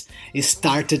 1980s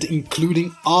started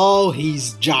including all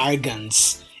his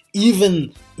jargons,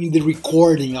 even in the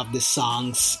recording of the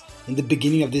songs. In the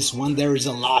beginning of this one, there is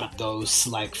a lot of those,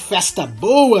 like Festa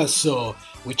Boa So,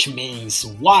 which means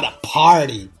what a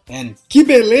party, and Que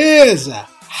Beleza,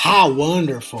 how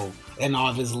wonderful, and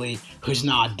obviously, who's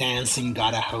not dancing,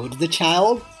 gotta hold the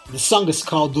child. The song is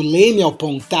called Do Leme ao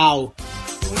Pontal.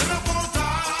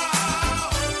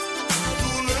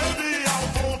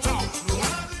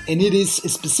 And it is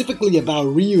specifically about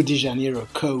Rio de Janeiro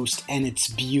coast and its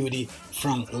beauty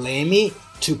from Leme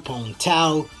to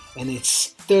Pontal, and its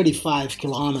 35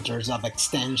 kilometers of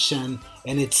extension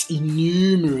and its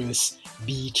innumerous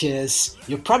beaches.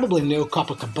 You probably know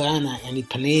Copacabana and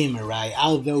Ipanema, right?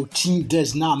 Although Tim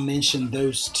does not mention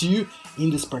those two in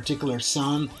this particular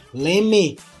song.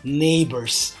 Leme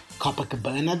neighbors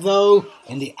Copacabana though,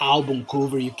 and the album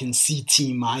cover you can see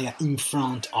Tim Maia in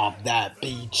front of that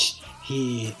beach.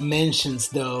 He mentions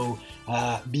though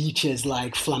beaches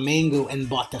like Flamengo and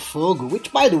Botafogo,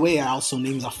 which by the way are also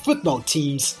names of football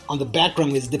teams. On the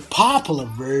background is the popular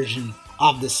version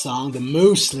of the song that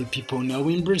mostly people know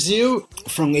in Brazil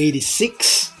from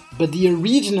 86. But the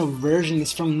original version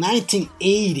is from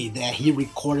 1980 that he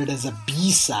recorded as a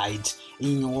B-side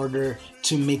in order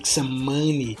to make some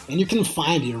money. And you can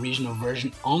find the original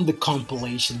version on the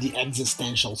compilation The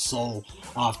Existential Soul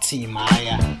of Tim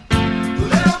Maia.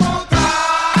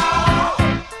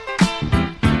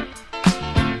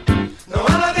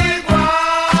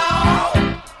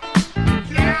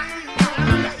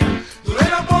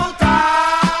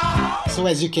 So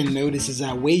as you can notice, it's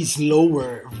a way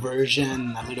slower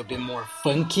version, a little bit more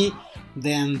funky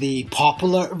than the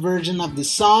popular version of the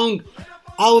song.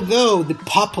 Although the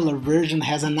popular version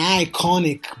has an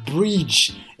iconic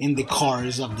bridge in the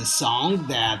chorus of the song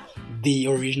that the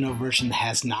original version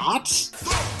has not.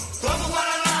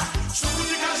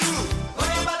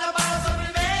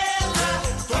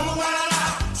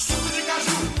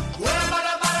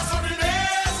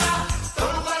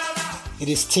 It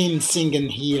is Tim singing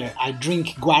here, I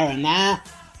drink Guaraná,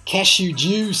 cashew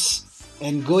juice,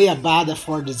 and goiabada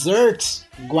for dessert.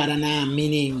 Guaraná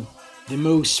meaning the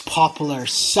most popular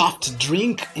soft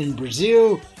drink in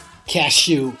Brazil.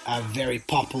 Cashew, a very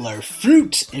popular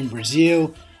fruit in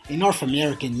Brazil. In North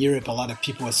America and Europe, a lot of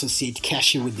people associate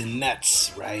cashew with the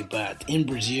nuts, right? But in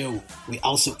Brazil, we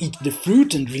also eat the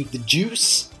fruit and drink the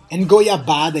juice. And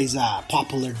goiabada is a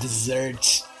popular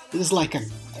dessert. It is like a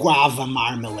guava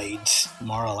marmalade,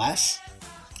 more or less.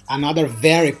 Another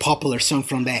very popular song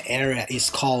from that era is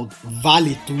called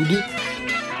Vale Tudo.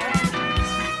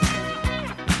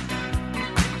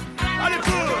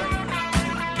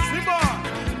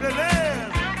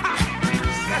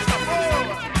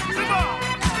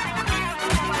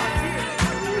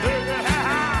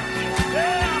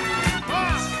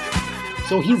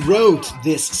 So he wrote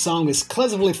this song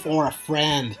exclusively for a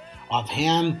friend of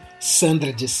him,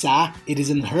 Sandra de Sá. It is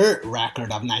in her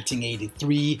record of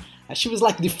 1983. She was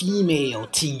like the female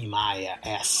Tim Maia,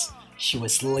 as she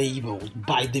was labeled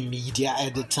by the media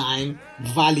at the time.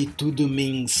 Vale Tudo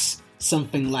means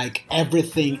something like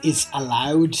Everything is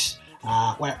Allowed,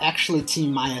 where actually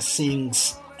Tim Maia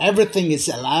sings, everything is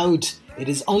allowed, it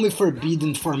is only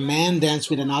forbidden for men dance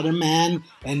with another man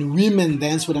and women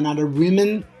dance with another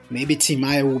woman. Maybe Tim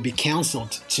Maia will be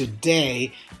cancelled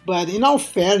today, but in all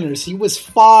fairness, he was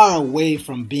far away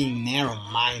from being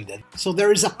narrow-minded. So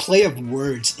there is a play of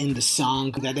words in the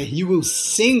song that he will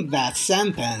sing that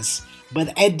sentence,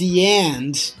 but at the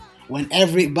end, when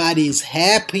everybody is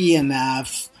happy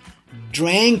enough,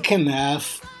 drank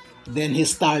enough, then he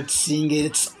starts singing,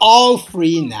 it's all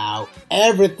free now,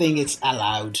 everything is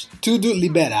allowed, tudo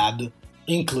liberado,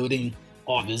 including,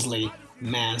 obviously,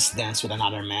 man's dance with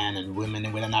another man and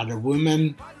women with another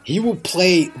woman. He will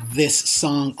play this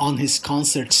song on his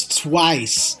concerts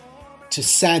twice to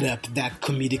set up that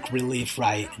comedic relief,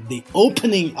 right? The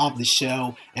opening of the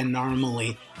show and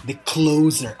normally the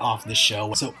closer of the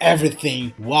show. So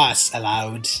everything was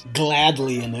allowed.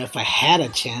 Gladly enough, I had a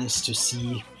chance to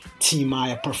see Tim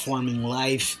Maia performing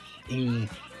live in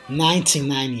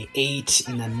 1998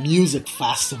 in a music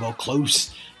festival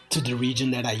close to the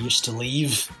region that I used to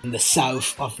live, in the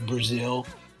south of Brazil.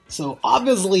 So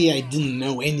obviously I didn't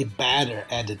know any better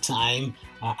at the time.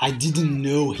 I didn't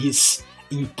know his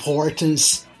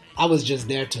importance. I was just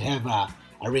there to have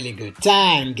a really good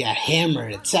time, get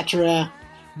hammered, etc.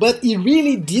 But it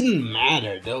really didn't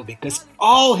matter though, because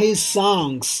all his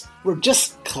songs were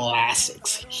just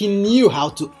classics. He knew how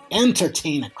to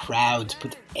entertain a crowd,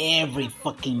 put every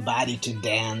fucking body to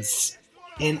dance.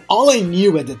 And all I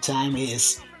knew at the time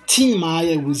is Tim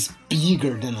Maia was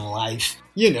bigger than life.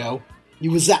 You know, it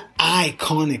was an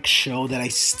iconic show that I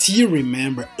still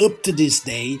remember up to this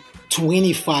day,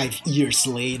 25 years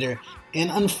later. And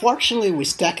unfortunately, it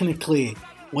was technically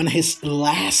one of his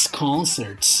last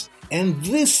concerts. And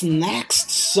this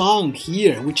next song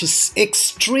here, which is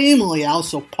extremely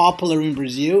also popular in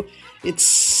Brazil, it's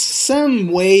some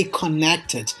way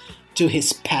connected to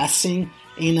his passing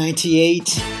in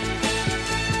 98.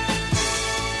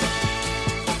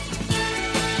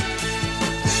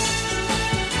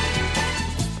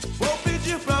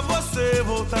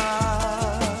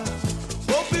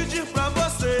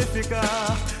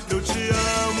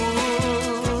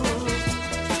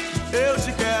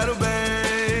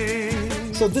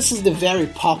 So this is the very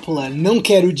popular Não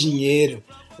Quero Dinheiro,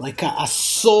 like a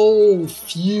soul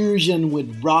fusion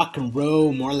with rock and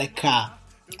roll, more like a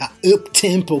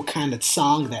up-tempo kind of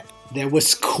song that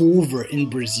was covered in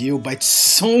Brazil by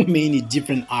so many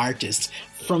different artists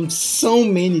from so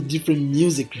many different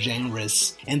music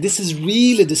genres. And this is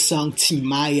really the song Tim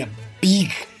Maia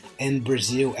big in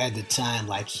Brazil at the time,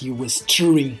 like he was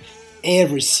touring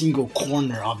every single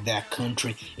corner of that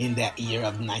country in that year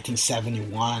of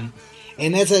 1971.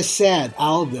 And as I said,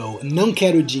 although Não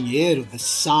Quero Dinheiro, the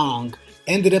song,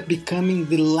 ended up becoming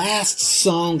the last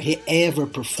song he ever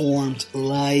performed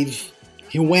live.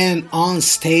 He went on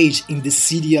stage in the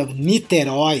city of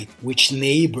Niterói, which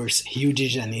neighbors Rio de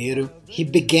Janeiro. He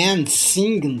began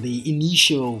singing the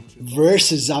initial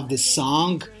verses of the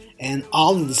song, and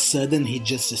all of a sudden he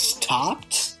just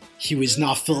stopped. He was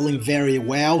not feeling very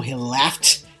well. He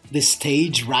left the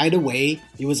stage right away.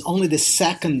 It was only the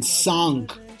second song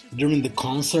during the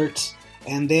concert.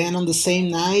 And then on the same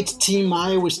night, Tim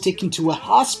Maia was taken to a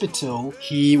hospital.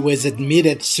 He was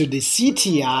admitted to the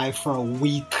CTI for a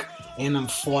week, and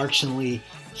unfortunately,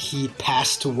 he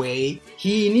passed away.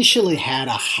 He initially had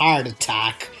a heart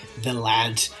attack that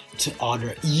led to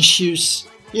other issues.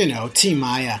 You know, Tim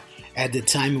Maia at the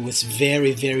time was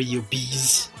very, very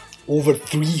obese, over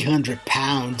 300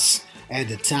 pounds at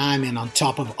the time, and on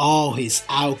top of all his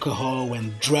alcohol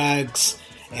and drugs.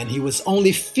 And he was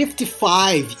only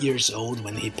 55 years old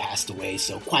when he passed away,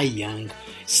 so quite young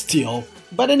still.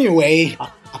 But anyway,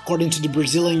 according to the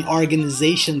Brazilian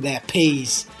organization that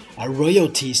pays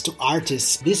royalties to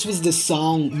artists, this was the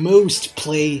song most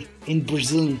played in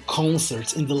Brazilian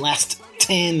concerts in the last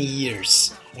 10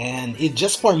 years. And it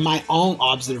just for my own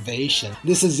observation,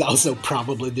 this is also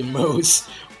probably the most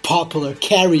popular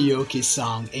karaoke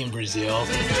song in Brazil.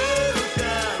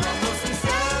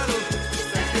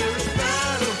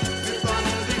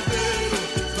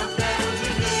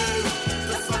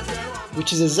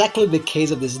 Which is exactly the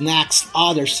case of this next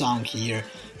other song here.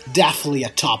 Definitely a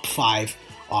top 5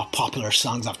 popular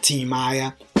songs of Tim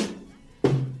Maia.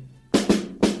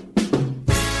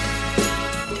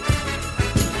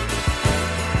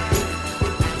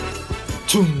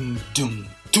 Tum dum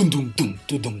dum dum dum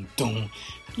dum dum.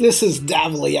 This is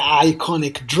definitely an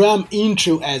iconic drum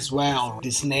intro as well. The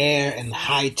snare and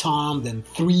high tom, then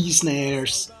 3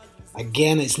 snares,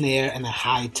 again a snare and a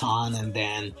high tom, and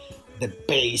then the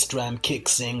bass drum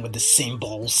kicks in with the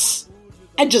cymbals.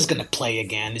 I'm just gonna play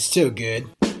again, it's so good.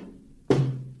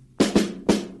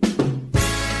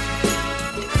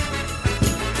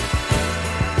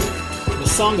 The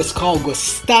song is called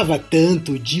Gostava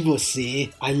Tanto de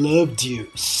Você, I Loved You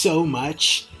So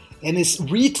Much, and it's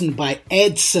written by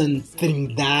Edson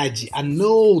Trindade, an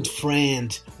old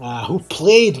friend who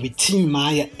played with Tim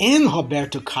Maia and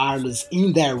Roberto Carlos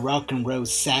in their rock and roll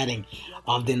setting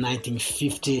of the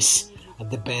 1950s,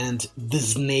 the band The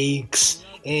Snakes.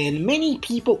 And many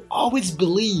people always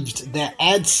believed that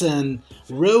Edson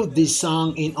wrote this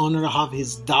song in honor of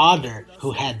his daughter,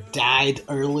 who had died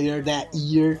earlier that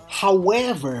year.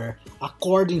 However,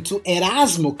 according to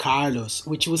Erasmo Carlos,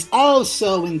 which was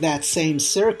also in that same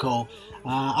circle,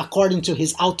 according to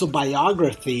his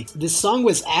autobiography, the song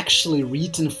was actually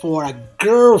written for a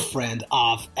girlfriend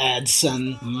of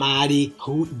Edson, Mari,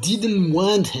 who didn't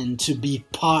want him to be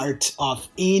part of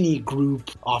any group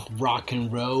of rock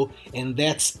and roll, and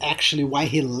that's actually why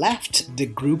he left the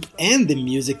group and the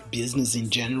music business in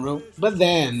general. But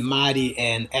then Mari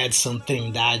and Edson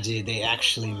Trindade, they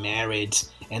actually married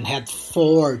and had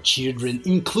 4 children,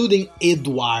 including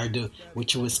Eduardo,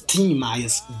 which was Tim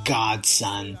Maia's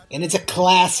godson. And it's a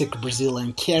classic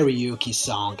Brazilian karaoke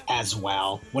song as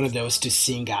well. One of those to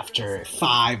sing after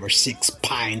 5 or 6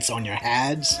 pints on your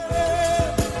heads.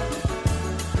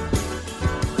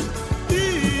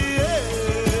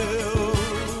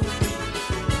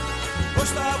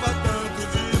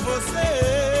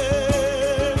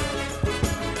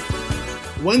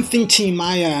 One thing Tim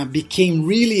Maia became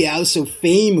really also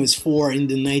famous for in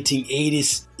the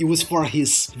 1980s, it was for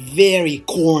his very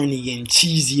corny and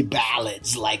cheesy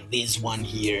ballads like this one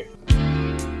here.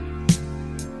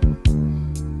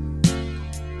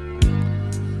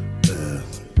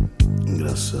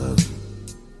 Engraçado.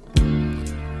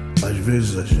 Às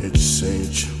vezes a gente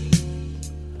sente,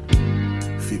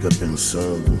 fica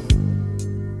pensando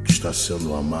que está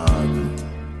sendo amado,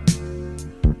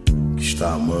 que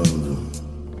está amando.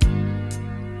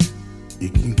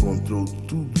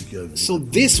 So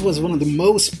this was one of the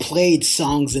most played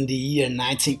songs in the year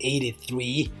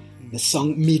 1983. The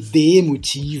song Me Dê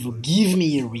Motivo, Give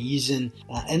Me a Reason.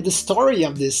 And the story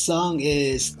of this song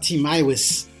is Tim Maia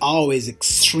was always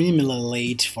extremely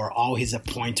late for all his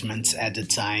appointments at the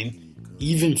time.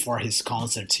 Even for his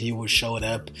concerts, he would show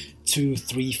up 2,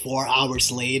 3, 4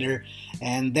 hours later.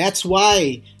 And that's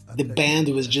why the band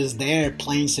was just there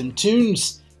playing some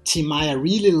tunes. Tim Maia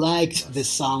really liked the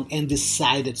song and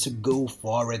decided to go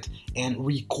for it and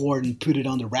record and put it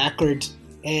on the record.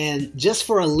 And just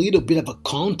for a little bit of a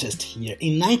contest here,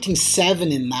 in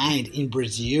 1979 in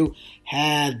Brazil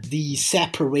had the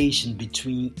separation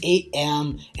between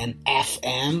AM and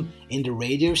FM in the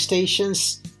radio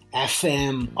stations.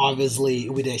 FM obviously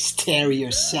with a stereo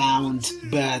sound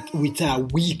but with a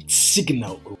weak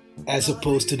signal, as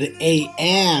opposed to the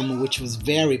AM, which was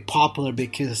very popular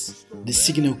because the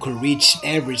signal could reach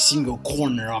every single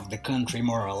corner of the country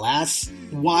more or less,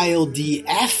 while the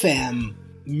FM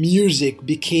music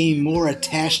became more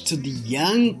attached to the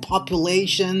young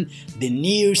population, the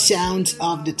new sounds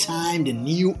of the time, the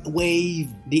new wave.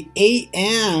 The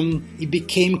AM, it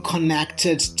became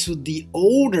connected to the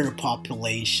older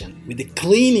population, with the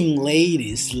cleaning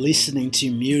ladies listening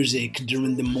to music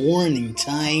during the morning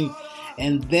time.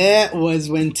 And that was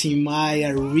when Tim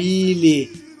Maia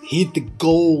really hit the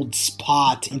gold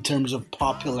spot in terms of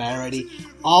popularity.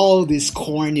 All these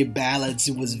corny ballads,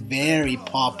 it was very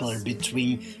popular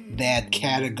between that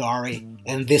category.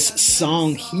 And this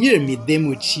song here, Me Dê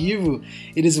Motivo,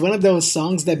 it is one of those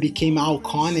songs that became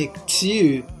iconic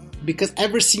too, because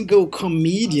every single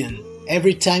comedian,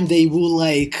 every time they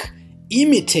would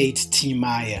imitate Tim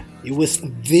Maia, it was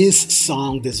this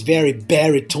song, this very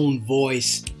baritone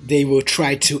voice, they will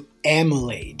try to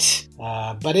emulate.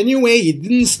 But anyway, it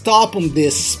didn't stop on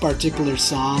this particular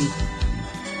song.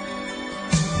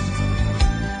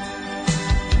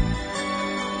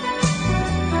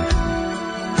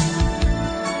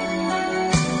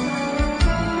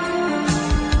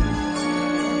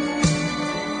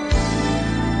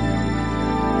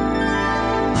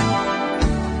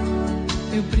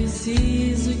 Eu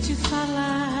preciso te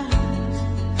falar,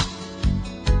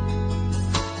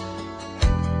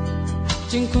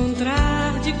 te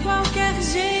encontrar de qualquer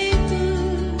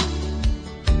jeito,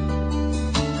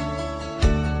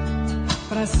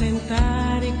 pra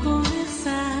sentar e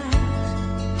conversar.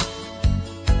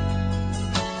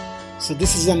 So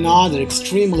this is another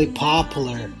extremely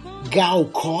popular Gal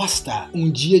Costa,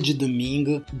 Dia de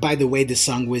Domingo. By the way, the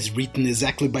song was written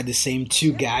exactly by the same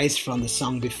 2 guys from the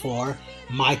song before,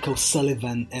 Michael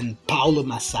Sullivan and Paulo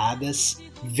Massadas,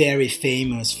 very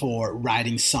famous for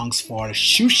writing songs for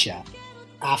Xuxa.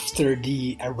 After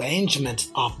the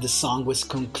arrangement of the song was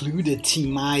concluded,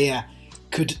 Tim Maia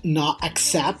could not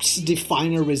accept the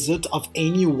final result of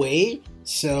any way,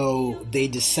 so they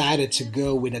decided to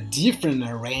go with a different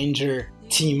arranger,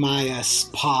 Tim Maia's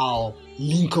pal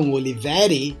Lincoln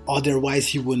Olivetti, otherwise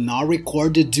he would not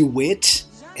record the duet.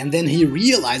 And then he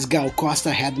realized Gal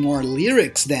Costa had more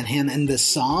lyrics than him in the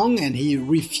song, and he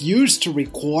refused to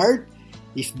record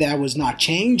if that was not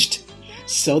changed.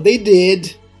 So they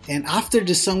did. And after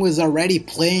the song was already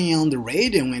playing on the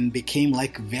radio and became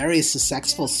like a very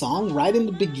successful song, right in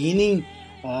the beginning,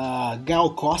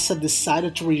 Gal Costa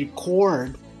decided to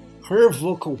record her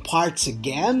vocal parts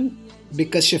again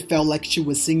because she felt like she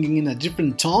was singing in a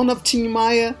different tone of Tim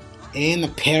Maia. And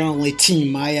apparently Tim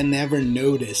Maia never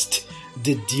noticed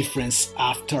the difference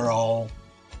after all.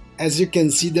 As you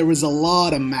can see, there was a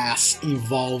lot of math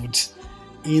involved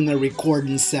in a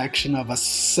recording section of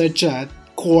such a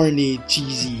corny,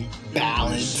 cheesy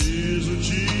ballad. Preciso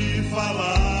te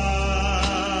falar,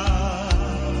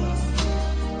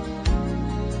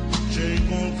 te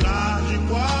encontrar de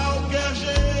qualquer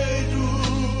jeito,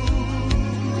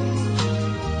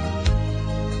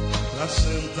 pra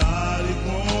sentar e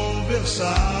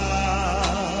conversar,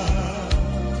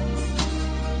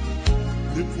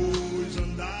 depois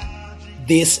andar de...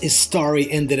 This story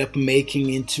ended up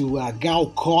making into a Gal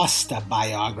Costa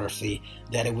biography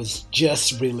that it was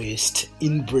just released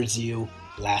in Brazil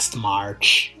last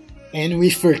March. And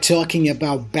if we're talking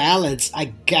about ballads,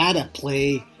 I gotta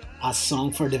play a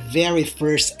song for the very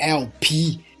first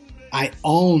LP I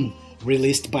own,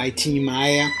 released by Tim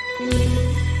Maia.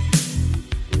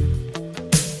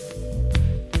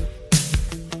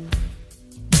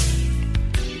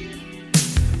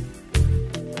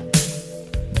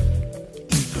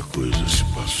 Muita coisa se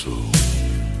passou,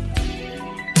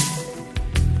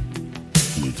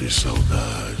 muitas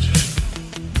saudades,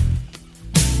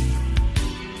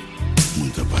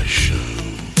 muita paixão.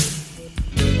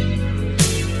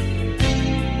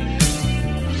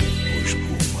 Pois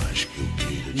por mais que eu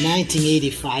queira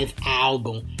 1985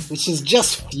 album, which is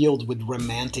just filled with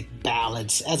romantic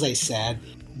ballads. As I said,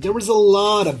 there was a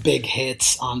lot of big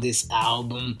hits on this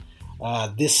album.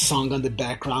 This song on the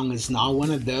background is not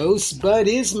one of those, but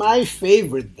is my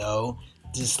favorite though.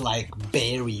 Just like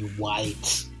Barry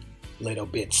White, little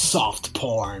bit soft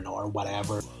porn or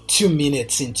whatever. 2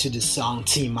 minutes into the song,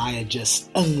 Tim Maia just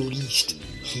unleashed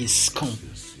his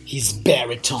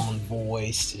baritone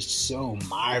voice. It's so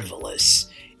marvelous,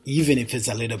 even if it's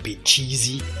a little bit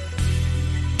cheesy.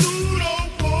 durou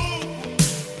pouco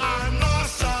a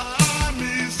nossa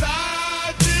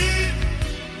amizade,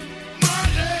 mas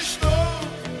restou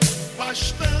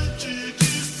bastante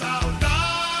de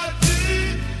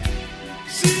saudade.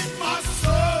 Se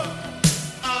passou,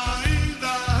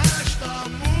 ainda resta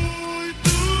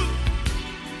muito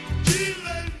de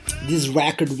lembrar. This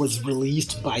record was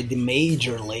released by the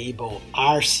major label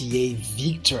RCA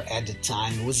Victor at the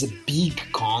time. It was a big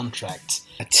contract.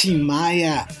 Tim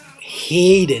Maia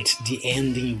hated the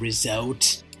ending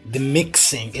result, the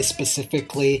mixing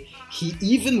specifically. He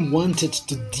even wanted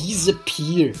to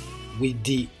disappear with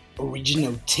the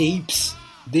original tapes.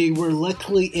 They were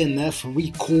luckily enough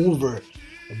recovered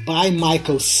by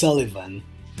Michael Sullivan,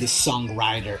 the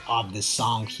songwriter of the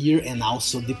song here and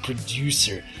also the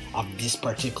producer of this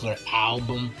particular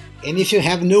album. And if you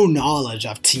have no knowledge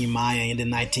of Tim Maia in the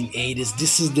 1980s,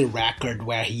 this is the record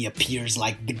where he appears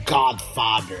like the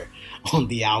Godfather on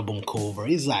the album cover.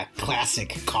 He's a classic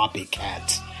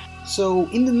copycat. So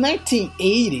in the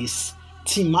 1980s,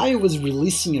 Tim Maia was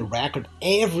releasing a record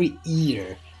every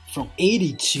year from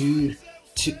 82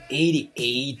 to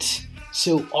 88.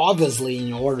 So obviously,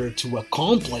 in order to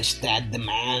accomplish that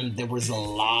demand, there was a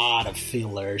lot of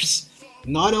fillers.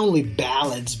 Not only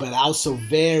ballads, but also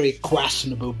very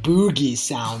questionable boogie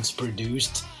sounds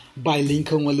produced by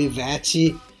Lincoln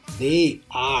Olivetti. They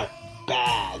are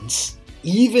bad,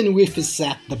 even if it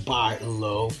set the bar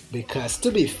low, because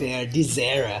to be fair, this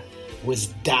era was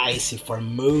dicey for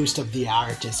most of the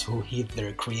artists who hit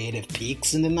their creative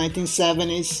peaks in the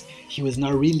 1970s. He was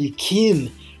not really keen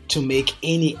to make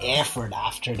any effort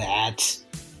after that.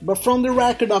 But from the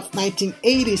record of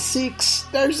 1986,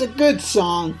 there's a good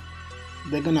song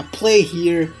they're gonna play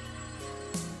here.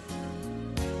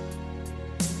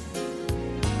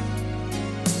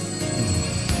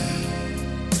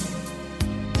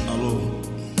 Alô,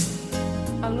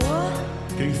 Alô?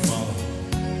 quem fala?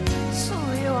 Sou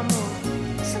eu, amor.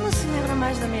 Você não se lembra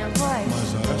mais da minha voz?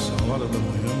 Mas a essa hora da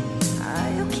manhã,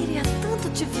 Ah, eu queria tanto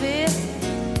te ver.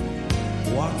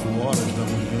 4 horas da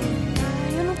manhã,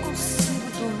 Ah, eu não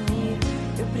consigo dormir.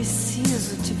 Eu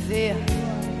preciso te ver.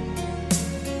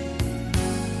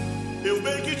 Eu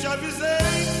bem que te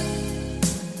avisei.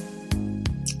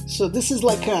 So this is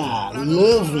like a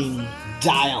loving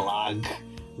dialogue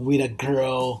with a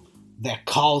girl that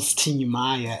calls Tim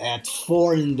Maia at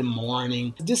 4 in the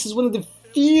morning. This is one of the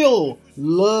few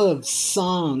love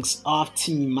songs of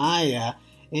Tim Maia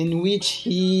in which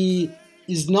he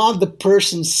is not the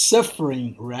person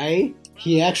suffering, right?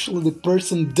 He actually the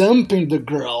person dumping the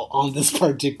girl on this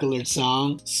particular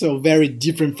song. So very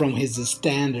different from his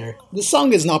standard. The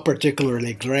song is not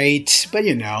particularly great, but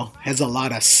has a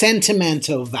lot of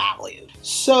sentimental value.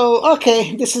 So,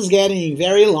 okay, this is getting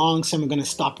very long, so I'm gonna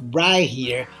stop right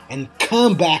here and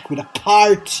come back with a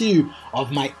part 2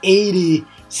 of my 80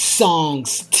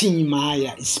 songs Tim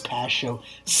Maia special,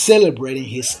 celebrating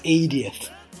his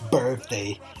 80th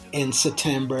birthday in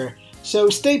September. So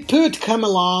stay put, come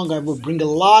along. I will bring a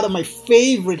lot of my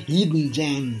favorite hidden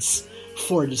gems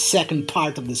for the second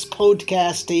part of this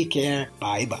podcast. Take care.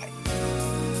 Bye bye.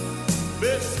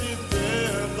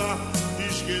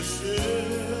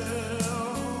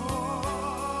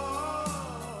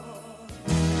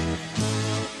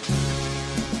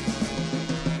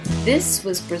 This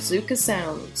was Brazuca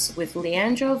Sounds with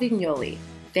Leandro Vignoli.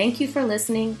 Thank you for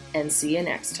listening and see you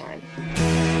next time.